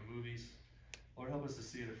school or from movies. Lord, help us to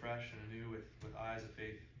see it afresh and anew with eyes of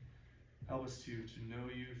faith. Help us to know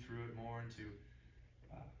you through it more, and to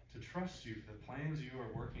trust you for the plans you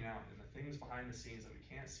are working out and the things behind the scenes that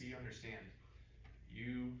we can't see or understand.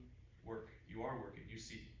 You work, you are working, you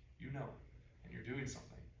see, you know, and you're doing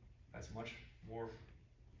something that's much more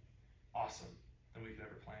awesome than we could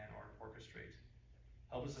ever plan or orchestrate.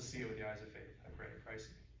 Help us to see it with the eyes of faith. I pray in Christ's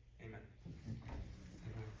name. Amen.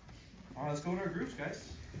 All right, let's go to our groups,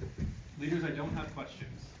 guys. Leaders, I don't have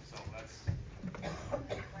questions, so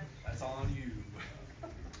that's all on you.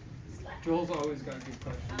 Joel's always got good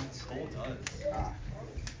questions. Joel does.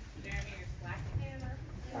 Jeremy, you're slacking him.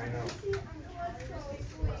 I know.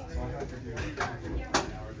 So I have to do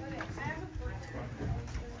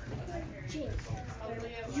Jake,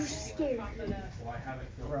 you scared me. Well, I haven't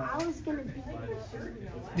filled I was gonna be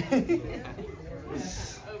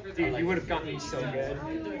Dude, you would have gotten me so good. I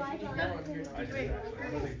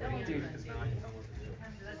Dude,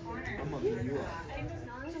 I'm a you.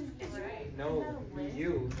 No,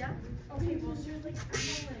 you. Okay, well, there's like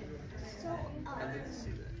so I'd like to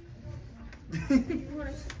see that.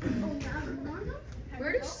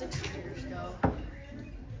 where did 6 figures go?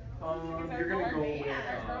 You're gonna go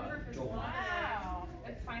with Joel. Wow.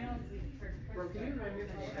 It's finals week for Bro, can you remind me of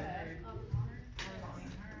the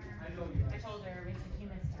I told her we said he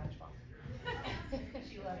missed dodgeball.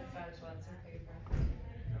 She loves dodgeball, it's her favorite.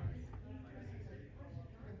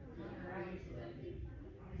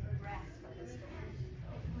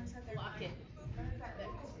 Lock it.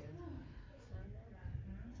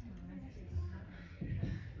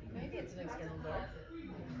 Maybe it's an external door.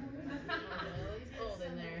 It's cold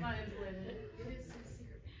in there. It is some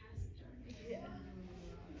secret passage. Yeah.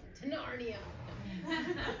 To Narnia.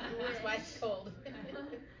 That's why it's cold.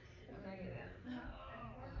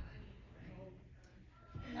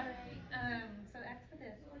 Alright, so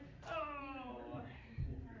Exodus. Oh.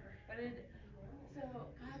 So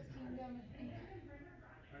God's kingdom through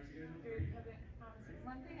covenant promises.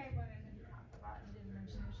 One thing I wanted him to talk about and didn't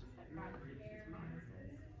mention is just that God keeps his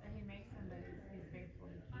promises. And he makes them, but he's faithful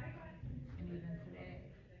to keep them. And even today.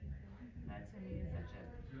 That to me is such a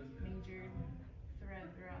major thread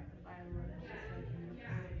throughout the Bible. It's just like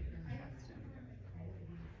you can trust him.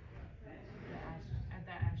 Right? At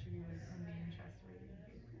that attribute of him being trustworthy and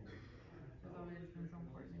faithful has always been so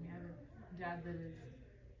important to me. I have a dad that is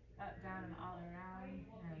up, down, and all around,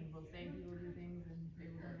 and will say he will do things, and they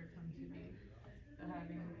will never come to be.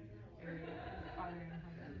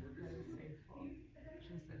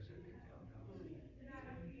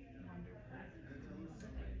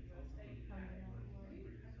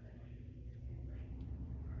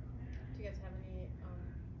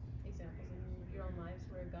 your own lives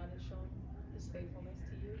where God has shown His faithfulness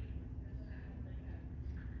to you?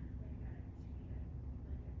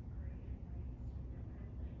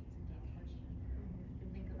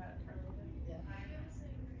 Think about it for a little bit.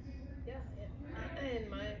 Yeah. In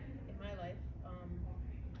my life,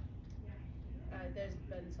 there's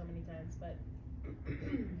been so many times, but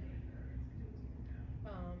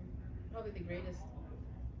probably the greatest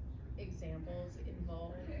examples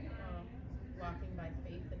involve walking by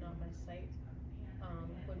faith and not by sight.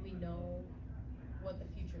 When we know what the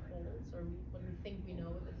future holds, or when we think we know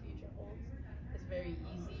what the future holds, it's very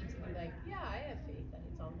easy to be like, yeah, I have faith that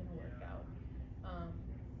it's all going to work out.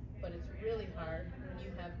 But it's really hard when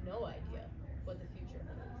you have no idea what the future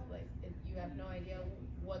holds. Like, you have no idea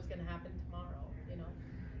what's going to happen tomorrow, you know?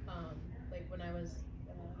 Like when I was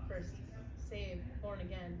first saved, born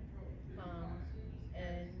again,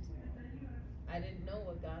 and I didn't know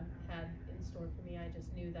what God had in store for me. I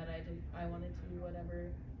just knew that I wanted to do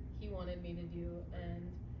whatever He wanted me to do, and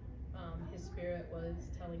His Spirit was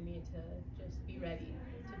telling me to just be ready,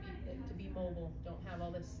 to be mobile. Don't have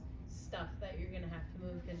all this stuff that you're gonna have to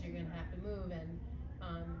move, because you're gonna have to move, and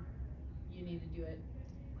you need to do it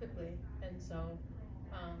quickly. And so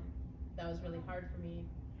that was really hard for me,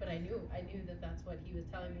 but I knew that that's what He was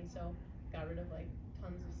telling me. So got rid of like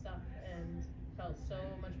tons of stuff and felt so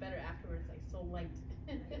much better afterwards, like so light.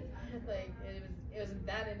 Like it was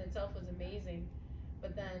that in itself was amazing.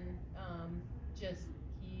 But then just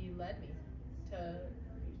He led me to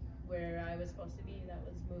where I was supposed to be. That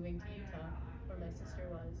was moving to Utah, where my sister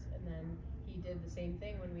was. And then He did the same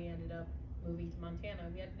thing when we ended up moving to Montana.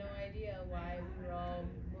 We had no idea why we were all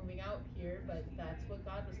moving out here, but that's what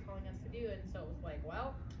God was calling us to do. And so it was like,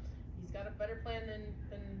 well, He's got a better plan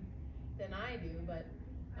than I do. But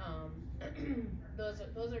those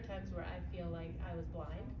are times where I feel like I was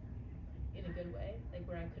blind in a good way, like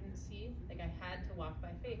where I couldn't see. Like I had to walk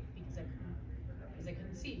by faith because I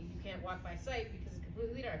couldn't see. You can't walk by sight because it's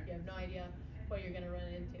completely dark. You have no idea what you're gonna run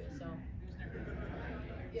into. So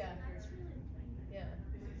yeah.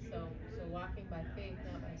 So walking by faith,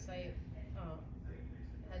 not by sight,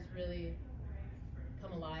 has really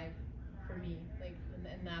come alive for me. Like,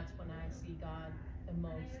 and that's when I see God the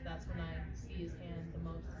most. That's when I see His hand the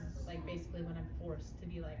most. It's like basically when I'm forced to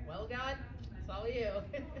be like, well, God, it's all you.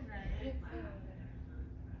 Right. You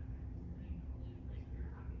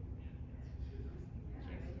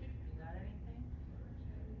got anything?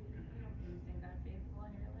 Do you think I'm faithful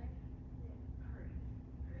in your life?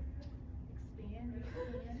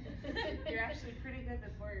 Expand. You're actually pretty good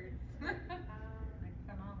with words. Like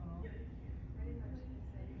phenomenal.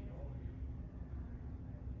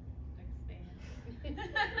 Expand.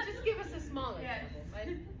 Just give us a small example. Yeah.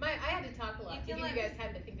 I had to talk a lot to give you guys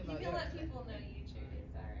time to think about it. You can let people know you choose.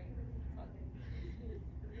 It's alright. It's all good.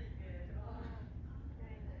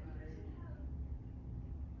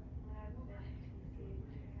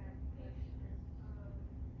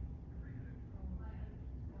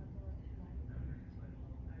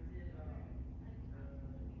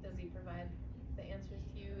 Does He provide the answers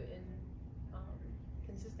to you in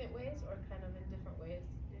consistent ways, or kind of in different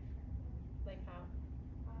ways? Like how?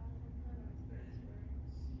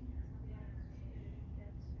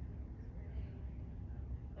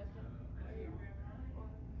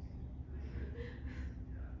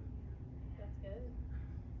 That's good.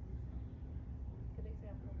 Good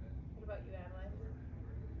example. What about you, Adeline?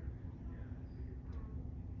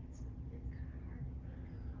 It's kind of hard to think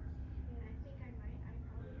of. And I think I probably have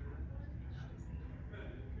one.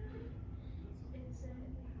 It's just,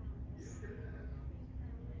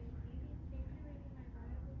 maybe reading my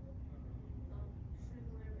Bible,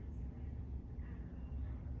 similar with, I don't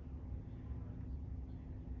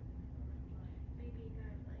know. Maybe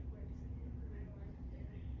God like works in my life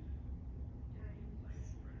in times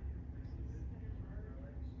that are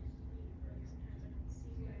hard. Like sometimes I don't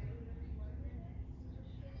see where I want it.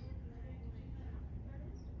 Just God is.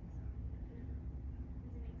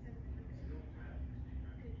 Does it make sense?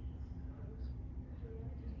 Good.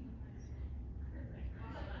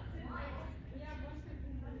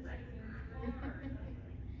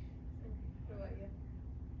 What about you?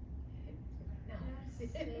 No.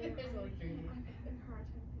 There's only three. You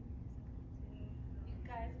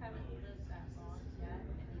guys haven't lived that long yet,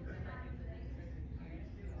 and you've been like in the mix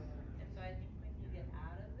with your parents. And so I think when you get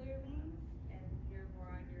out of their wings and you're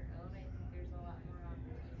more on your own, I think there's a lot more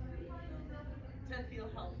opportunity to feel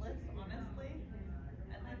helpless, honestly.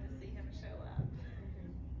 I'd like to see Him show up.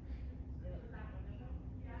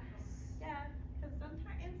 Yeah, because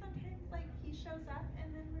sometimes like He shows up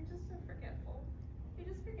and then we're just so forgetful. We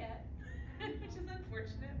just forget, which is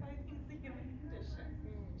unfortunate, but I think it's the human condition.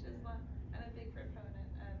 Which is not, I'm a big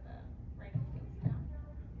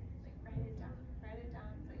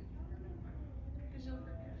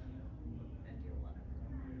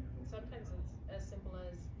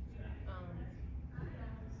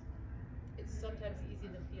it's sometimes easy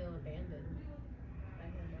to feel abandoned by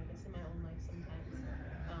him. I guess in my own life sometimes,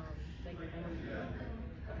 like if I don't feel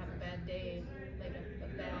I have a bad day, like a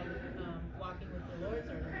bad walking with the Lord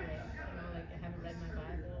sort of way, you know, like I haven't read my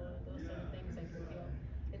Bible or those sort of things. I can feel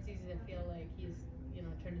it's easy to feel like he's, you know,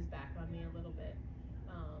 turned his back on me a little bit,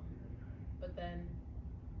 but then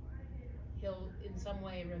he'll in some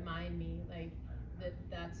way remind me like that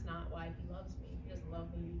that's not why he loves me. He doesn't love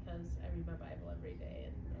me because I read my Bible every day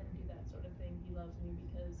and do that sort of thing. He loves me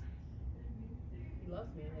because he loves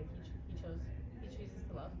me. Like he chooses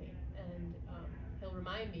to love me, and he'll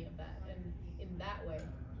remind me of that. And in that way,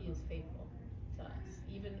 he is faithful to us,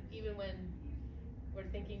 even when we're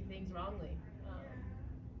thinking things wrongly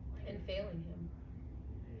and failing him.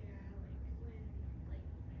 Yeah,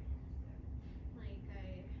 like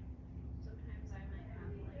I sometimes I might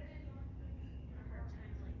have like a hard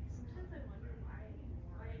time. Like sometimes I wonder why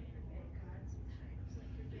I forget God. Sometimes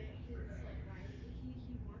like forget his like why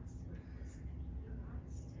he wants to listen. He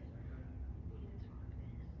wants to me to talk to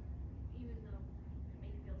him, even though it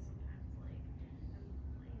may feel sometimes like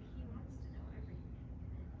he wants to know everything.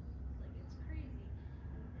 And like it's crazy.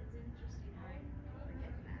 It's interesting how I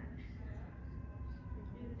forget that.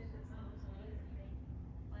 Even if it's the most amazing thing.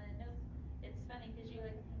 Well, I know it's funny because you're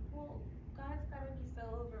like, well, God's got to be so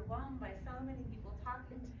overwhelmed by so many people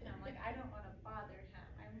talking to him. Like, I don't want to bother him.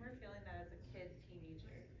 I remember feeling that as a kid,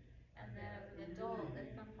 teenager. And then as an adult,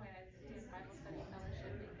 at some point, I'd do Bible study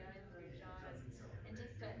fellowship and going through John.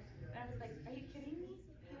 And I was like, are you kidding me?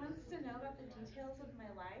 He wants to know about the details of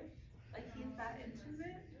my life? Like, he's that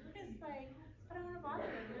intimate? It's like, I don't want to bother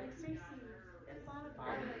him. You're like, Stacey, it's not a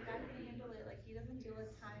bother. Like, God can handle it. Like, he doesn't deal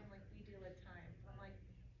with time like we deal with time. I'm like,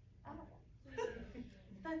 oh,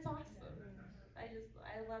 that's awesome.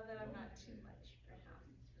 I love that I'm not too much for him,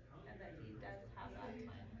 and that he does have that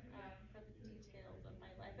time for the details of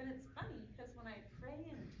my life. And it's funny because when I pray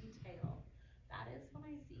in detail, that is when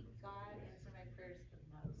I see God answer my prayers the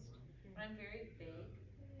most. When I'm very vague,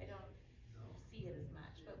 I don't see it as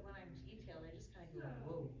much, but when I'm detailed, I just kind of go,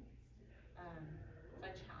 whoa. So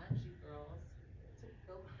I challenge you girls to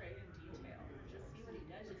go pray in detail. Just see what he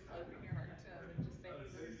does. Just open your heart to him and just say,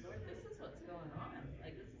 Lord, this is what's going on.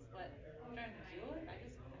 Like, this is what I'm trying to deal with. I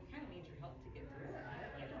kind of need your help to get through it. I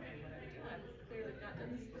don't know what I'm doing. I've clearly not done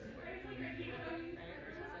this before. Right? Which is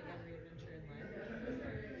like every adventure in life.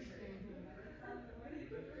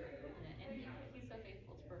 And he's so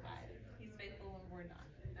faithful to provide. He's faithful when we're not.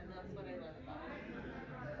 And that's what I love about him.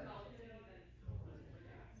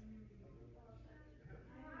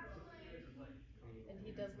 And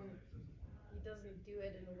he doesn't do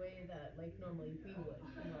it in a way that like normally we would,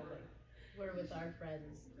 you know, like we're with our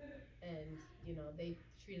friends and, you know, they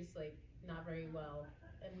treat us like not very well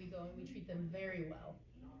and we go and we treat them very well,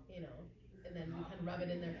 you know, and then we kind of rub it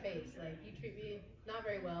in their face, like you treat me not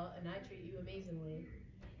very well and I treat you amazingly,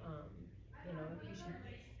 you know, you should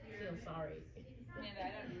feel sorry. And I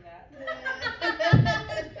don't do that.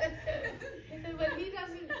 But he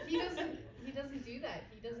doesn't do that.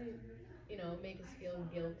 He doesn't, you know, make us feel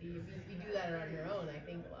guilty. We do that on our own, I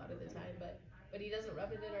think, a lot of the time. But he doesn't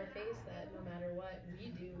rub it in our face that no matter what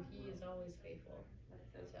we do, he is always faithful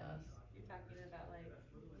to us. You're talking about like,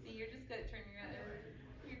 see, you're just good at turning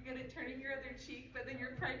your other cheek, but then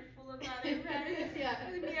you're prideful about it, right? Yeah.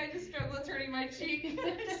 And me, I just struggle with turning my cheek.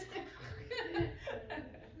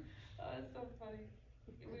 Oh, it's so funny.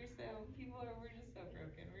 We're just so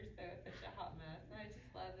broken. We're such a hot mess. And I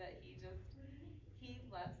just love that he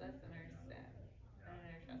loves us in our sin and in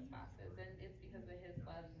our trespasses. And it's because of his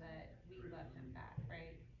love that we love him back,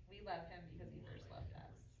 right? We love him because he first loved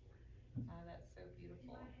us. That's so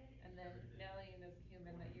beautiful. And then knowing as a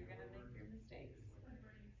human that you're going to make your mistakes,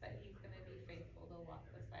 that he's going to be faithful to walk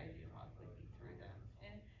beside you and walk with you through them.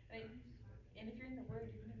 And if you're in the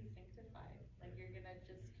Word, you're going to be sanctified. Like you're going to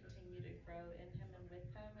just continue to grow in him and with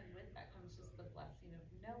him. And with that comes just the blessing of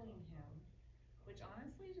knowing him, which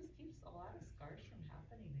honestly just keeps a lot of scars from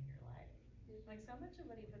happening in your life. Like so much of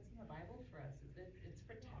what he puts in the Bible for us is it's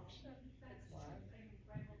protection, it's love. And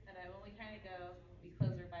when we kind of go, we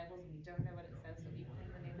close our Bibles and we don't know what it says, but we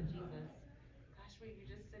claim the name of Jesus. Gosh, we're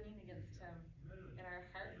just sinning against him in our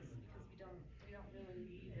hearts because we don't really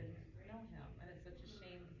even know him. And it's such a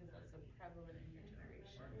shame because that's so prevalent in your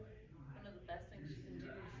generation. One of the best things you can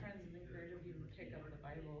do with friends is encourage you to pick up the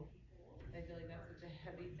Bible. I feel like that's such a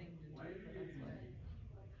heavy thing to do, but that's what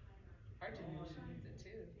our generation needs it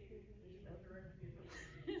too.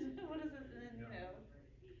 What is it? And then, you know,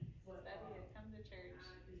 study it, come to church.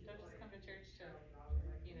 Don't just come to church to,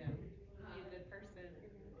 you know, be a good person.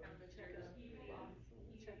 Come to church.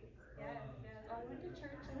 Yes. Oh, I went to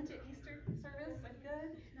church. I went to Easter service. I'm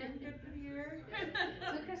good. I'm good for the year.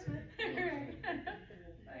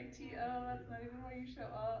 oh, that's not even why you show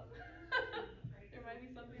up. There might be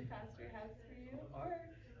something pastor has for you, or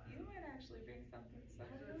you might actually bring something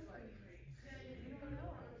someone else needs. You don't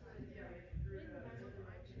know.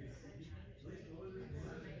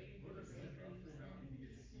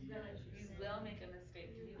 You will make a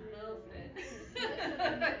mistake. You will sin.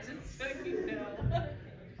 Just so you know. It's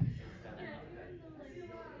gonna happen. It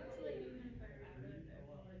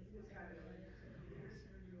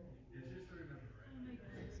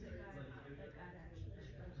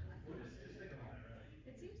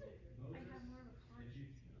seems like I have more of a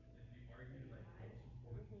conscience.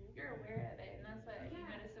 You're aware of it, and that's what you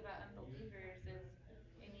notice about unbelievers is,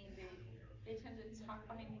 I mean, they tend to talk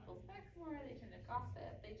behind people's backs more. They tend to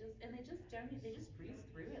gossip. They just breeze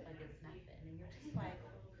through it like it's nothing, and you're just like,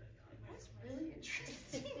 that's really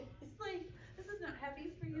interesting. It's like, this is not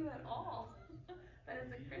heavy for you at all. But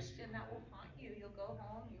as a Christian, that will haunt you. You'll go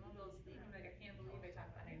home, you won't go to sleep, and be like, I can't believe I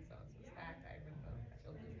talked behind so-and-so's back. I feel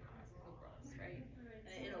dizziness, I feel gross, right?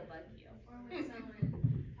 And it'll bug you. Or when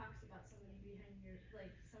someone talks about somebody behind your,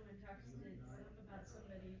 like someone talks about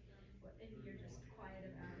somebody and you're just quiet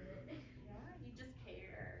about it. Yeah, you just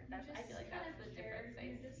care. I feel like that's the difference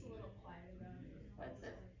I You're just a see. little quiet about it. What's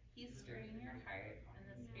this? He's stirring your heart, and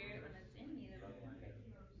the Spirit, when it's in you, it'll convict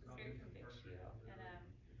you. The Spirit convicts you,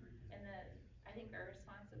 and I think our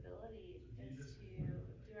responsibility is to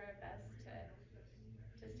do our best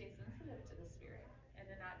to stay sensitive to the Spirit, and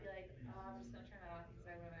to not be like, oh, I'm just gonna turn that off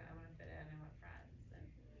because I wanna fit in, I want friends,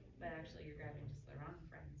 but actually you're grabbing just the wrong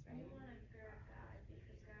friends, right? You want to grab God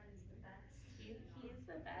because God is the best. He's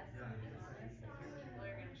the best, and to be honest, like your people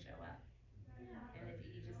are gonna show up. And if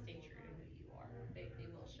you just stay true to who you are, they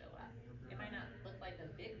will show up. It might not look like a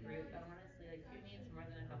big group, but honestly, like, who needs more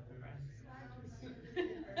than a couple friends?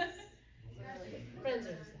 Friends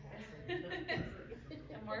are just a hassle.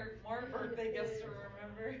 And more birthday gifts to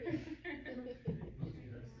remember.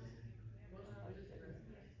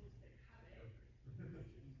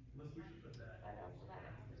 What else about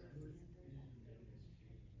Exodus?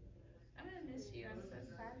 I'm gonna miss you. I'm so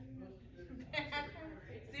sad.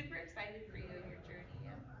 Super excited for you and your journey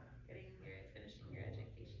and finishing your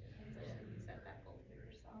education, especially if you set that goal for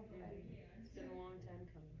yourself. It's been a long time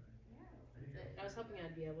coming. Yes, I was hoping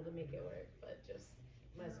I'd be able to make it work, but just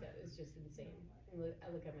my schedule is just insane.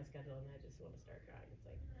 I look at my schedule and I just want to start crying. It's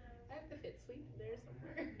like, I have to fit sleep there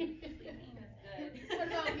somewhere. Sleeping is good.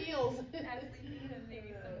 What about meals? Add sleeping and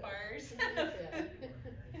maybe some bars. Yeah.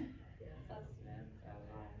 Sustenance. Oh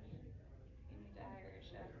gosh. You need to hire a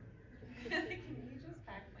chef. Can you just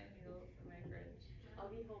pack my meals in my fridge?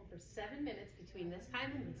 I'll be home for 7 minutes between this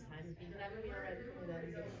time and this time. If you can have a meal ready for me,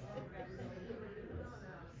 then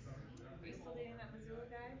Are you still dating that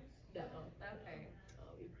Missoula guy? no. Okay.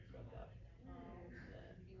 Oh, we broke up.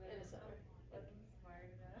 In the summer. Wasn't smart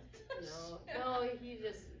enough. No, he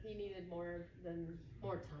needed more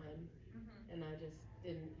time, and I just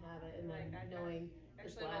didn't have it. And then knowing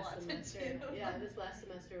this last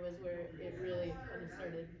semester was where it really kind of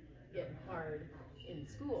started getting hard in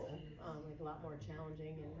school, like a lot more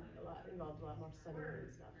challenging and involved a lot more studying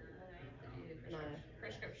and stuff. And I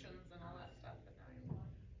prescriptions and all that stuff, but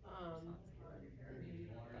now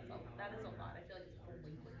that is a lot. I feel like it's a whole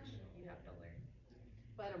language you have to learn.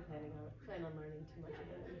 But I don't plan on learning too much of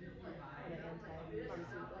it on an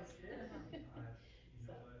anti-pharmaceutical.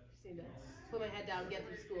 So just need to put my head down, get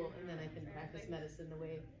through school, and then I can practice medicine the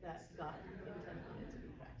way that God intended it to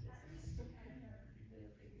be practiced.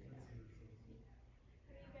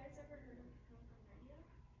 Have you guys ever heard of Help on Radio?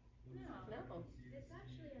 No. It's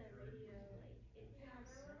actually a radio, like, it has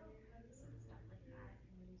songs and stuff like that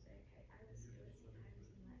and music. I listen to it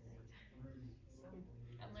sometimes in that nighttime. So.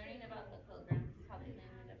 I'm learning about the Pilgrims, how they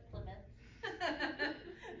landed at Plymouth.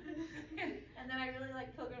 And then I really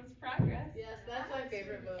like Pilgrim's Progress. Yes, that's my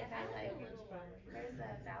favorite book. And I like Pilgrim's Progress. There's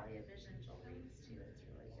a Valley of Vision Joel reads too. It's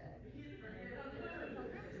really good.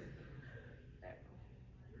 That's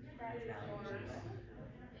Valley of Vision.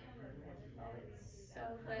 Oh, it's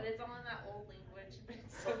so good. It's all in that old language, but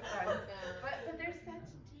it's so fun. But there's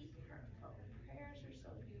such deep, heartfelt prayers are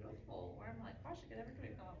so beautiful. Where I'm like, gosh, I never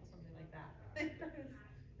could have come up with something like that. That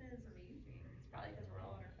is amazing. It's probably because we're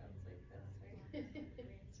all on our phones like this, right?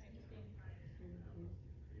 It's trying to think.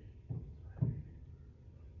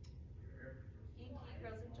 You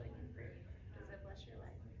girls enjoy you pray. Does it bless your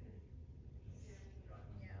life?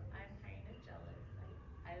 You know, I'm kind of jealous.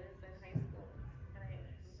 I was in high school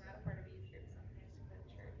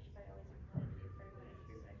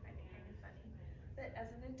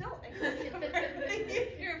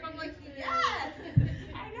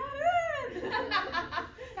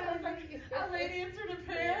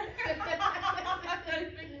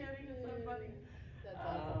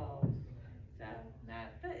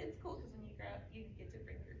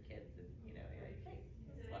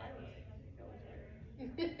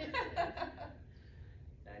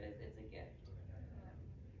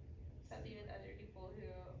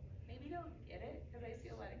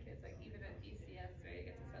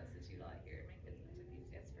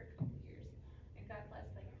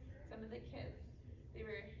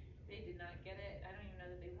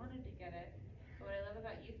get it. But what I love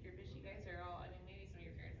about youth group is you guys are all, I mean, maybe some of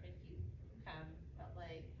your parents make you come, but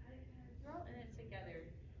like, you're all in it together.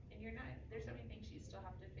 And you're not, there's so many things you still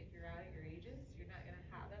have to figure out at your ages. You're not going to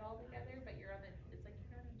have it all together, but you're on the, it's like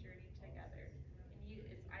you're on a journey together. And you,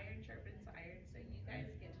 it's iron sharpens iron, so you guys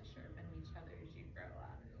get to sharpen each other as you grow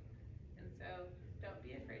up. And so don't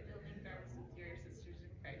be afraid to link arms with your sisters in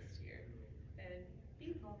Christ here. And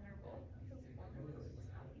be vulnerable, because vulnerable is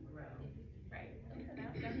how you grow, right? Open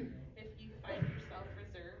up. If you find yourself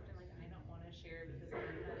reserved and like, I don't want to share because I'm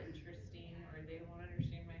not interesting, or they won't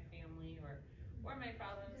understand my family, or my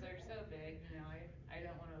problems are so big, you know, I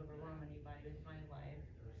don't want to overwhelm anybody with my life.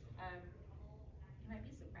 You might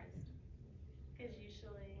be surprised, because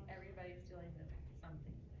usually everybody's dealing with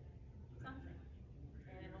something.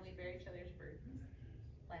 And when we bear each other's burdens,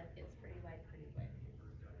 life gets pretty light pretty quick.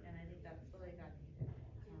 And I think that's the way God needed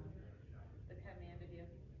the command of you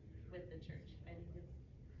with the church. I think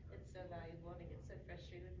it's so valuable, and I get so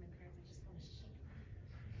frustrated when my parents, I just want to shake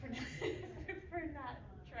them for not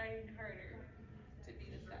trying harder to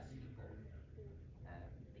be the best people,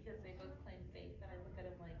 because they both claim faith, and I look at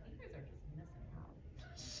them like, you guys are just missing out.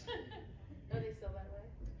 Are they still that way?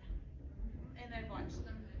 And I've watched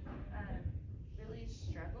them really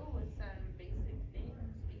struggle with some basic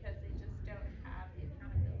things because they just don't have the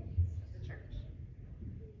accountability of the church.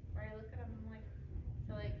 Where I look at them, I'm like, I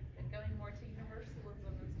feel like they're going more to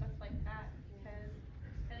universalism and stuff like that, because,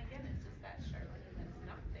 and again, it's just that sharpening that's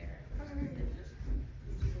not there. It's just,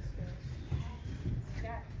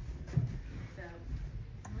 yeah. So,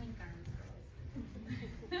 link arms, girls.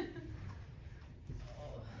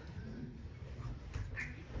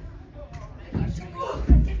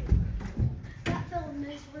 That felt a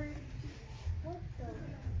nice word. What the?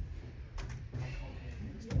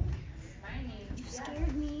 You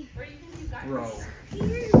scared me. Where do you think you got Bro. You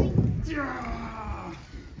scared me.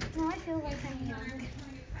 No, I feel like I'm young.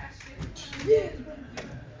 Yeah.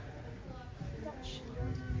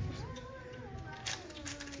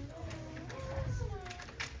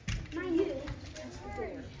 Not you.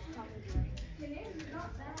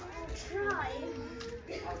 Try.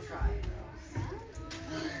 I'll try.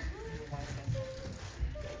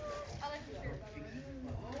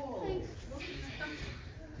 Oh.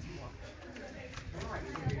 I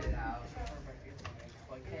figured it out.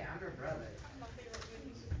 Like, hey, I'm your brother.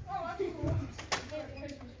 Oh, that's cool.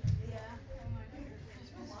 Yeah.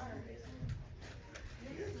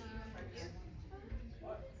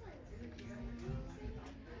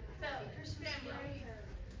 So, family.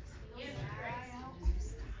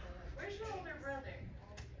 Where's your older brother?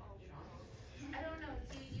 I don't know.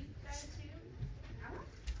 Is he a youth guy too?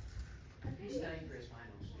 He's studying for his finals.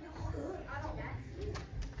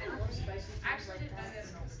 I actually didn't know he had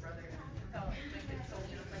an older brother until my kids told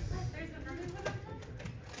me. I was like, what? There's another one of them?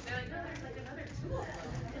 They're like, no, there's like another two of them.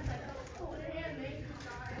 It's like, oh,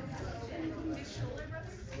 Is your older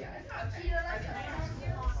brother? Yeah. Okay. Yeah.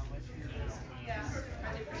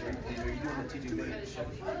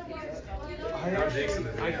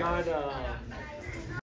 I got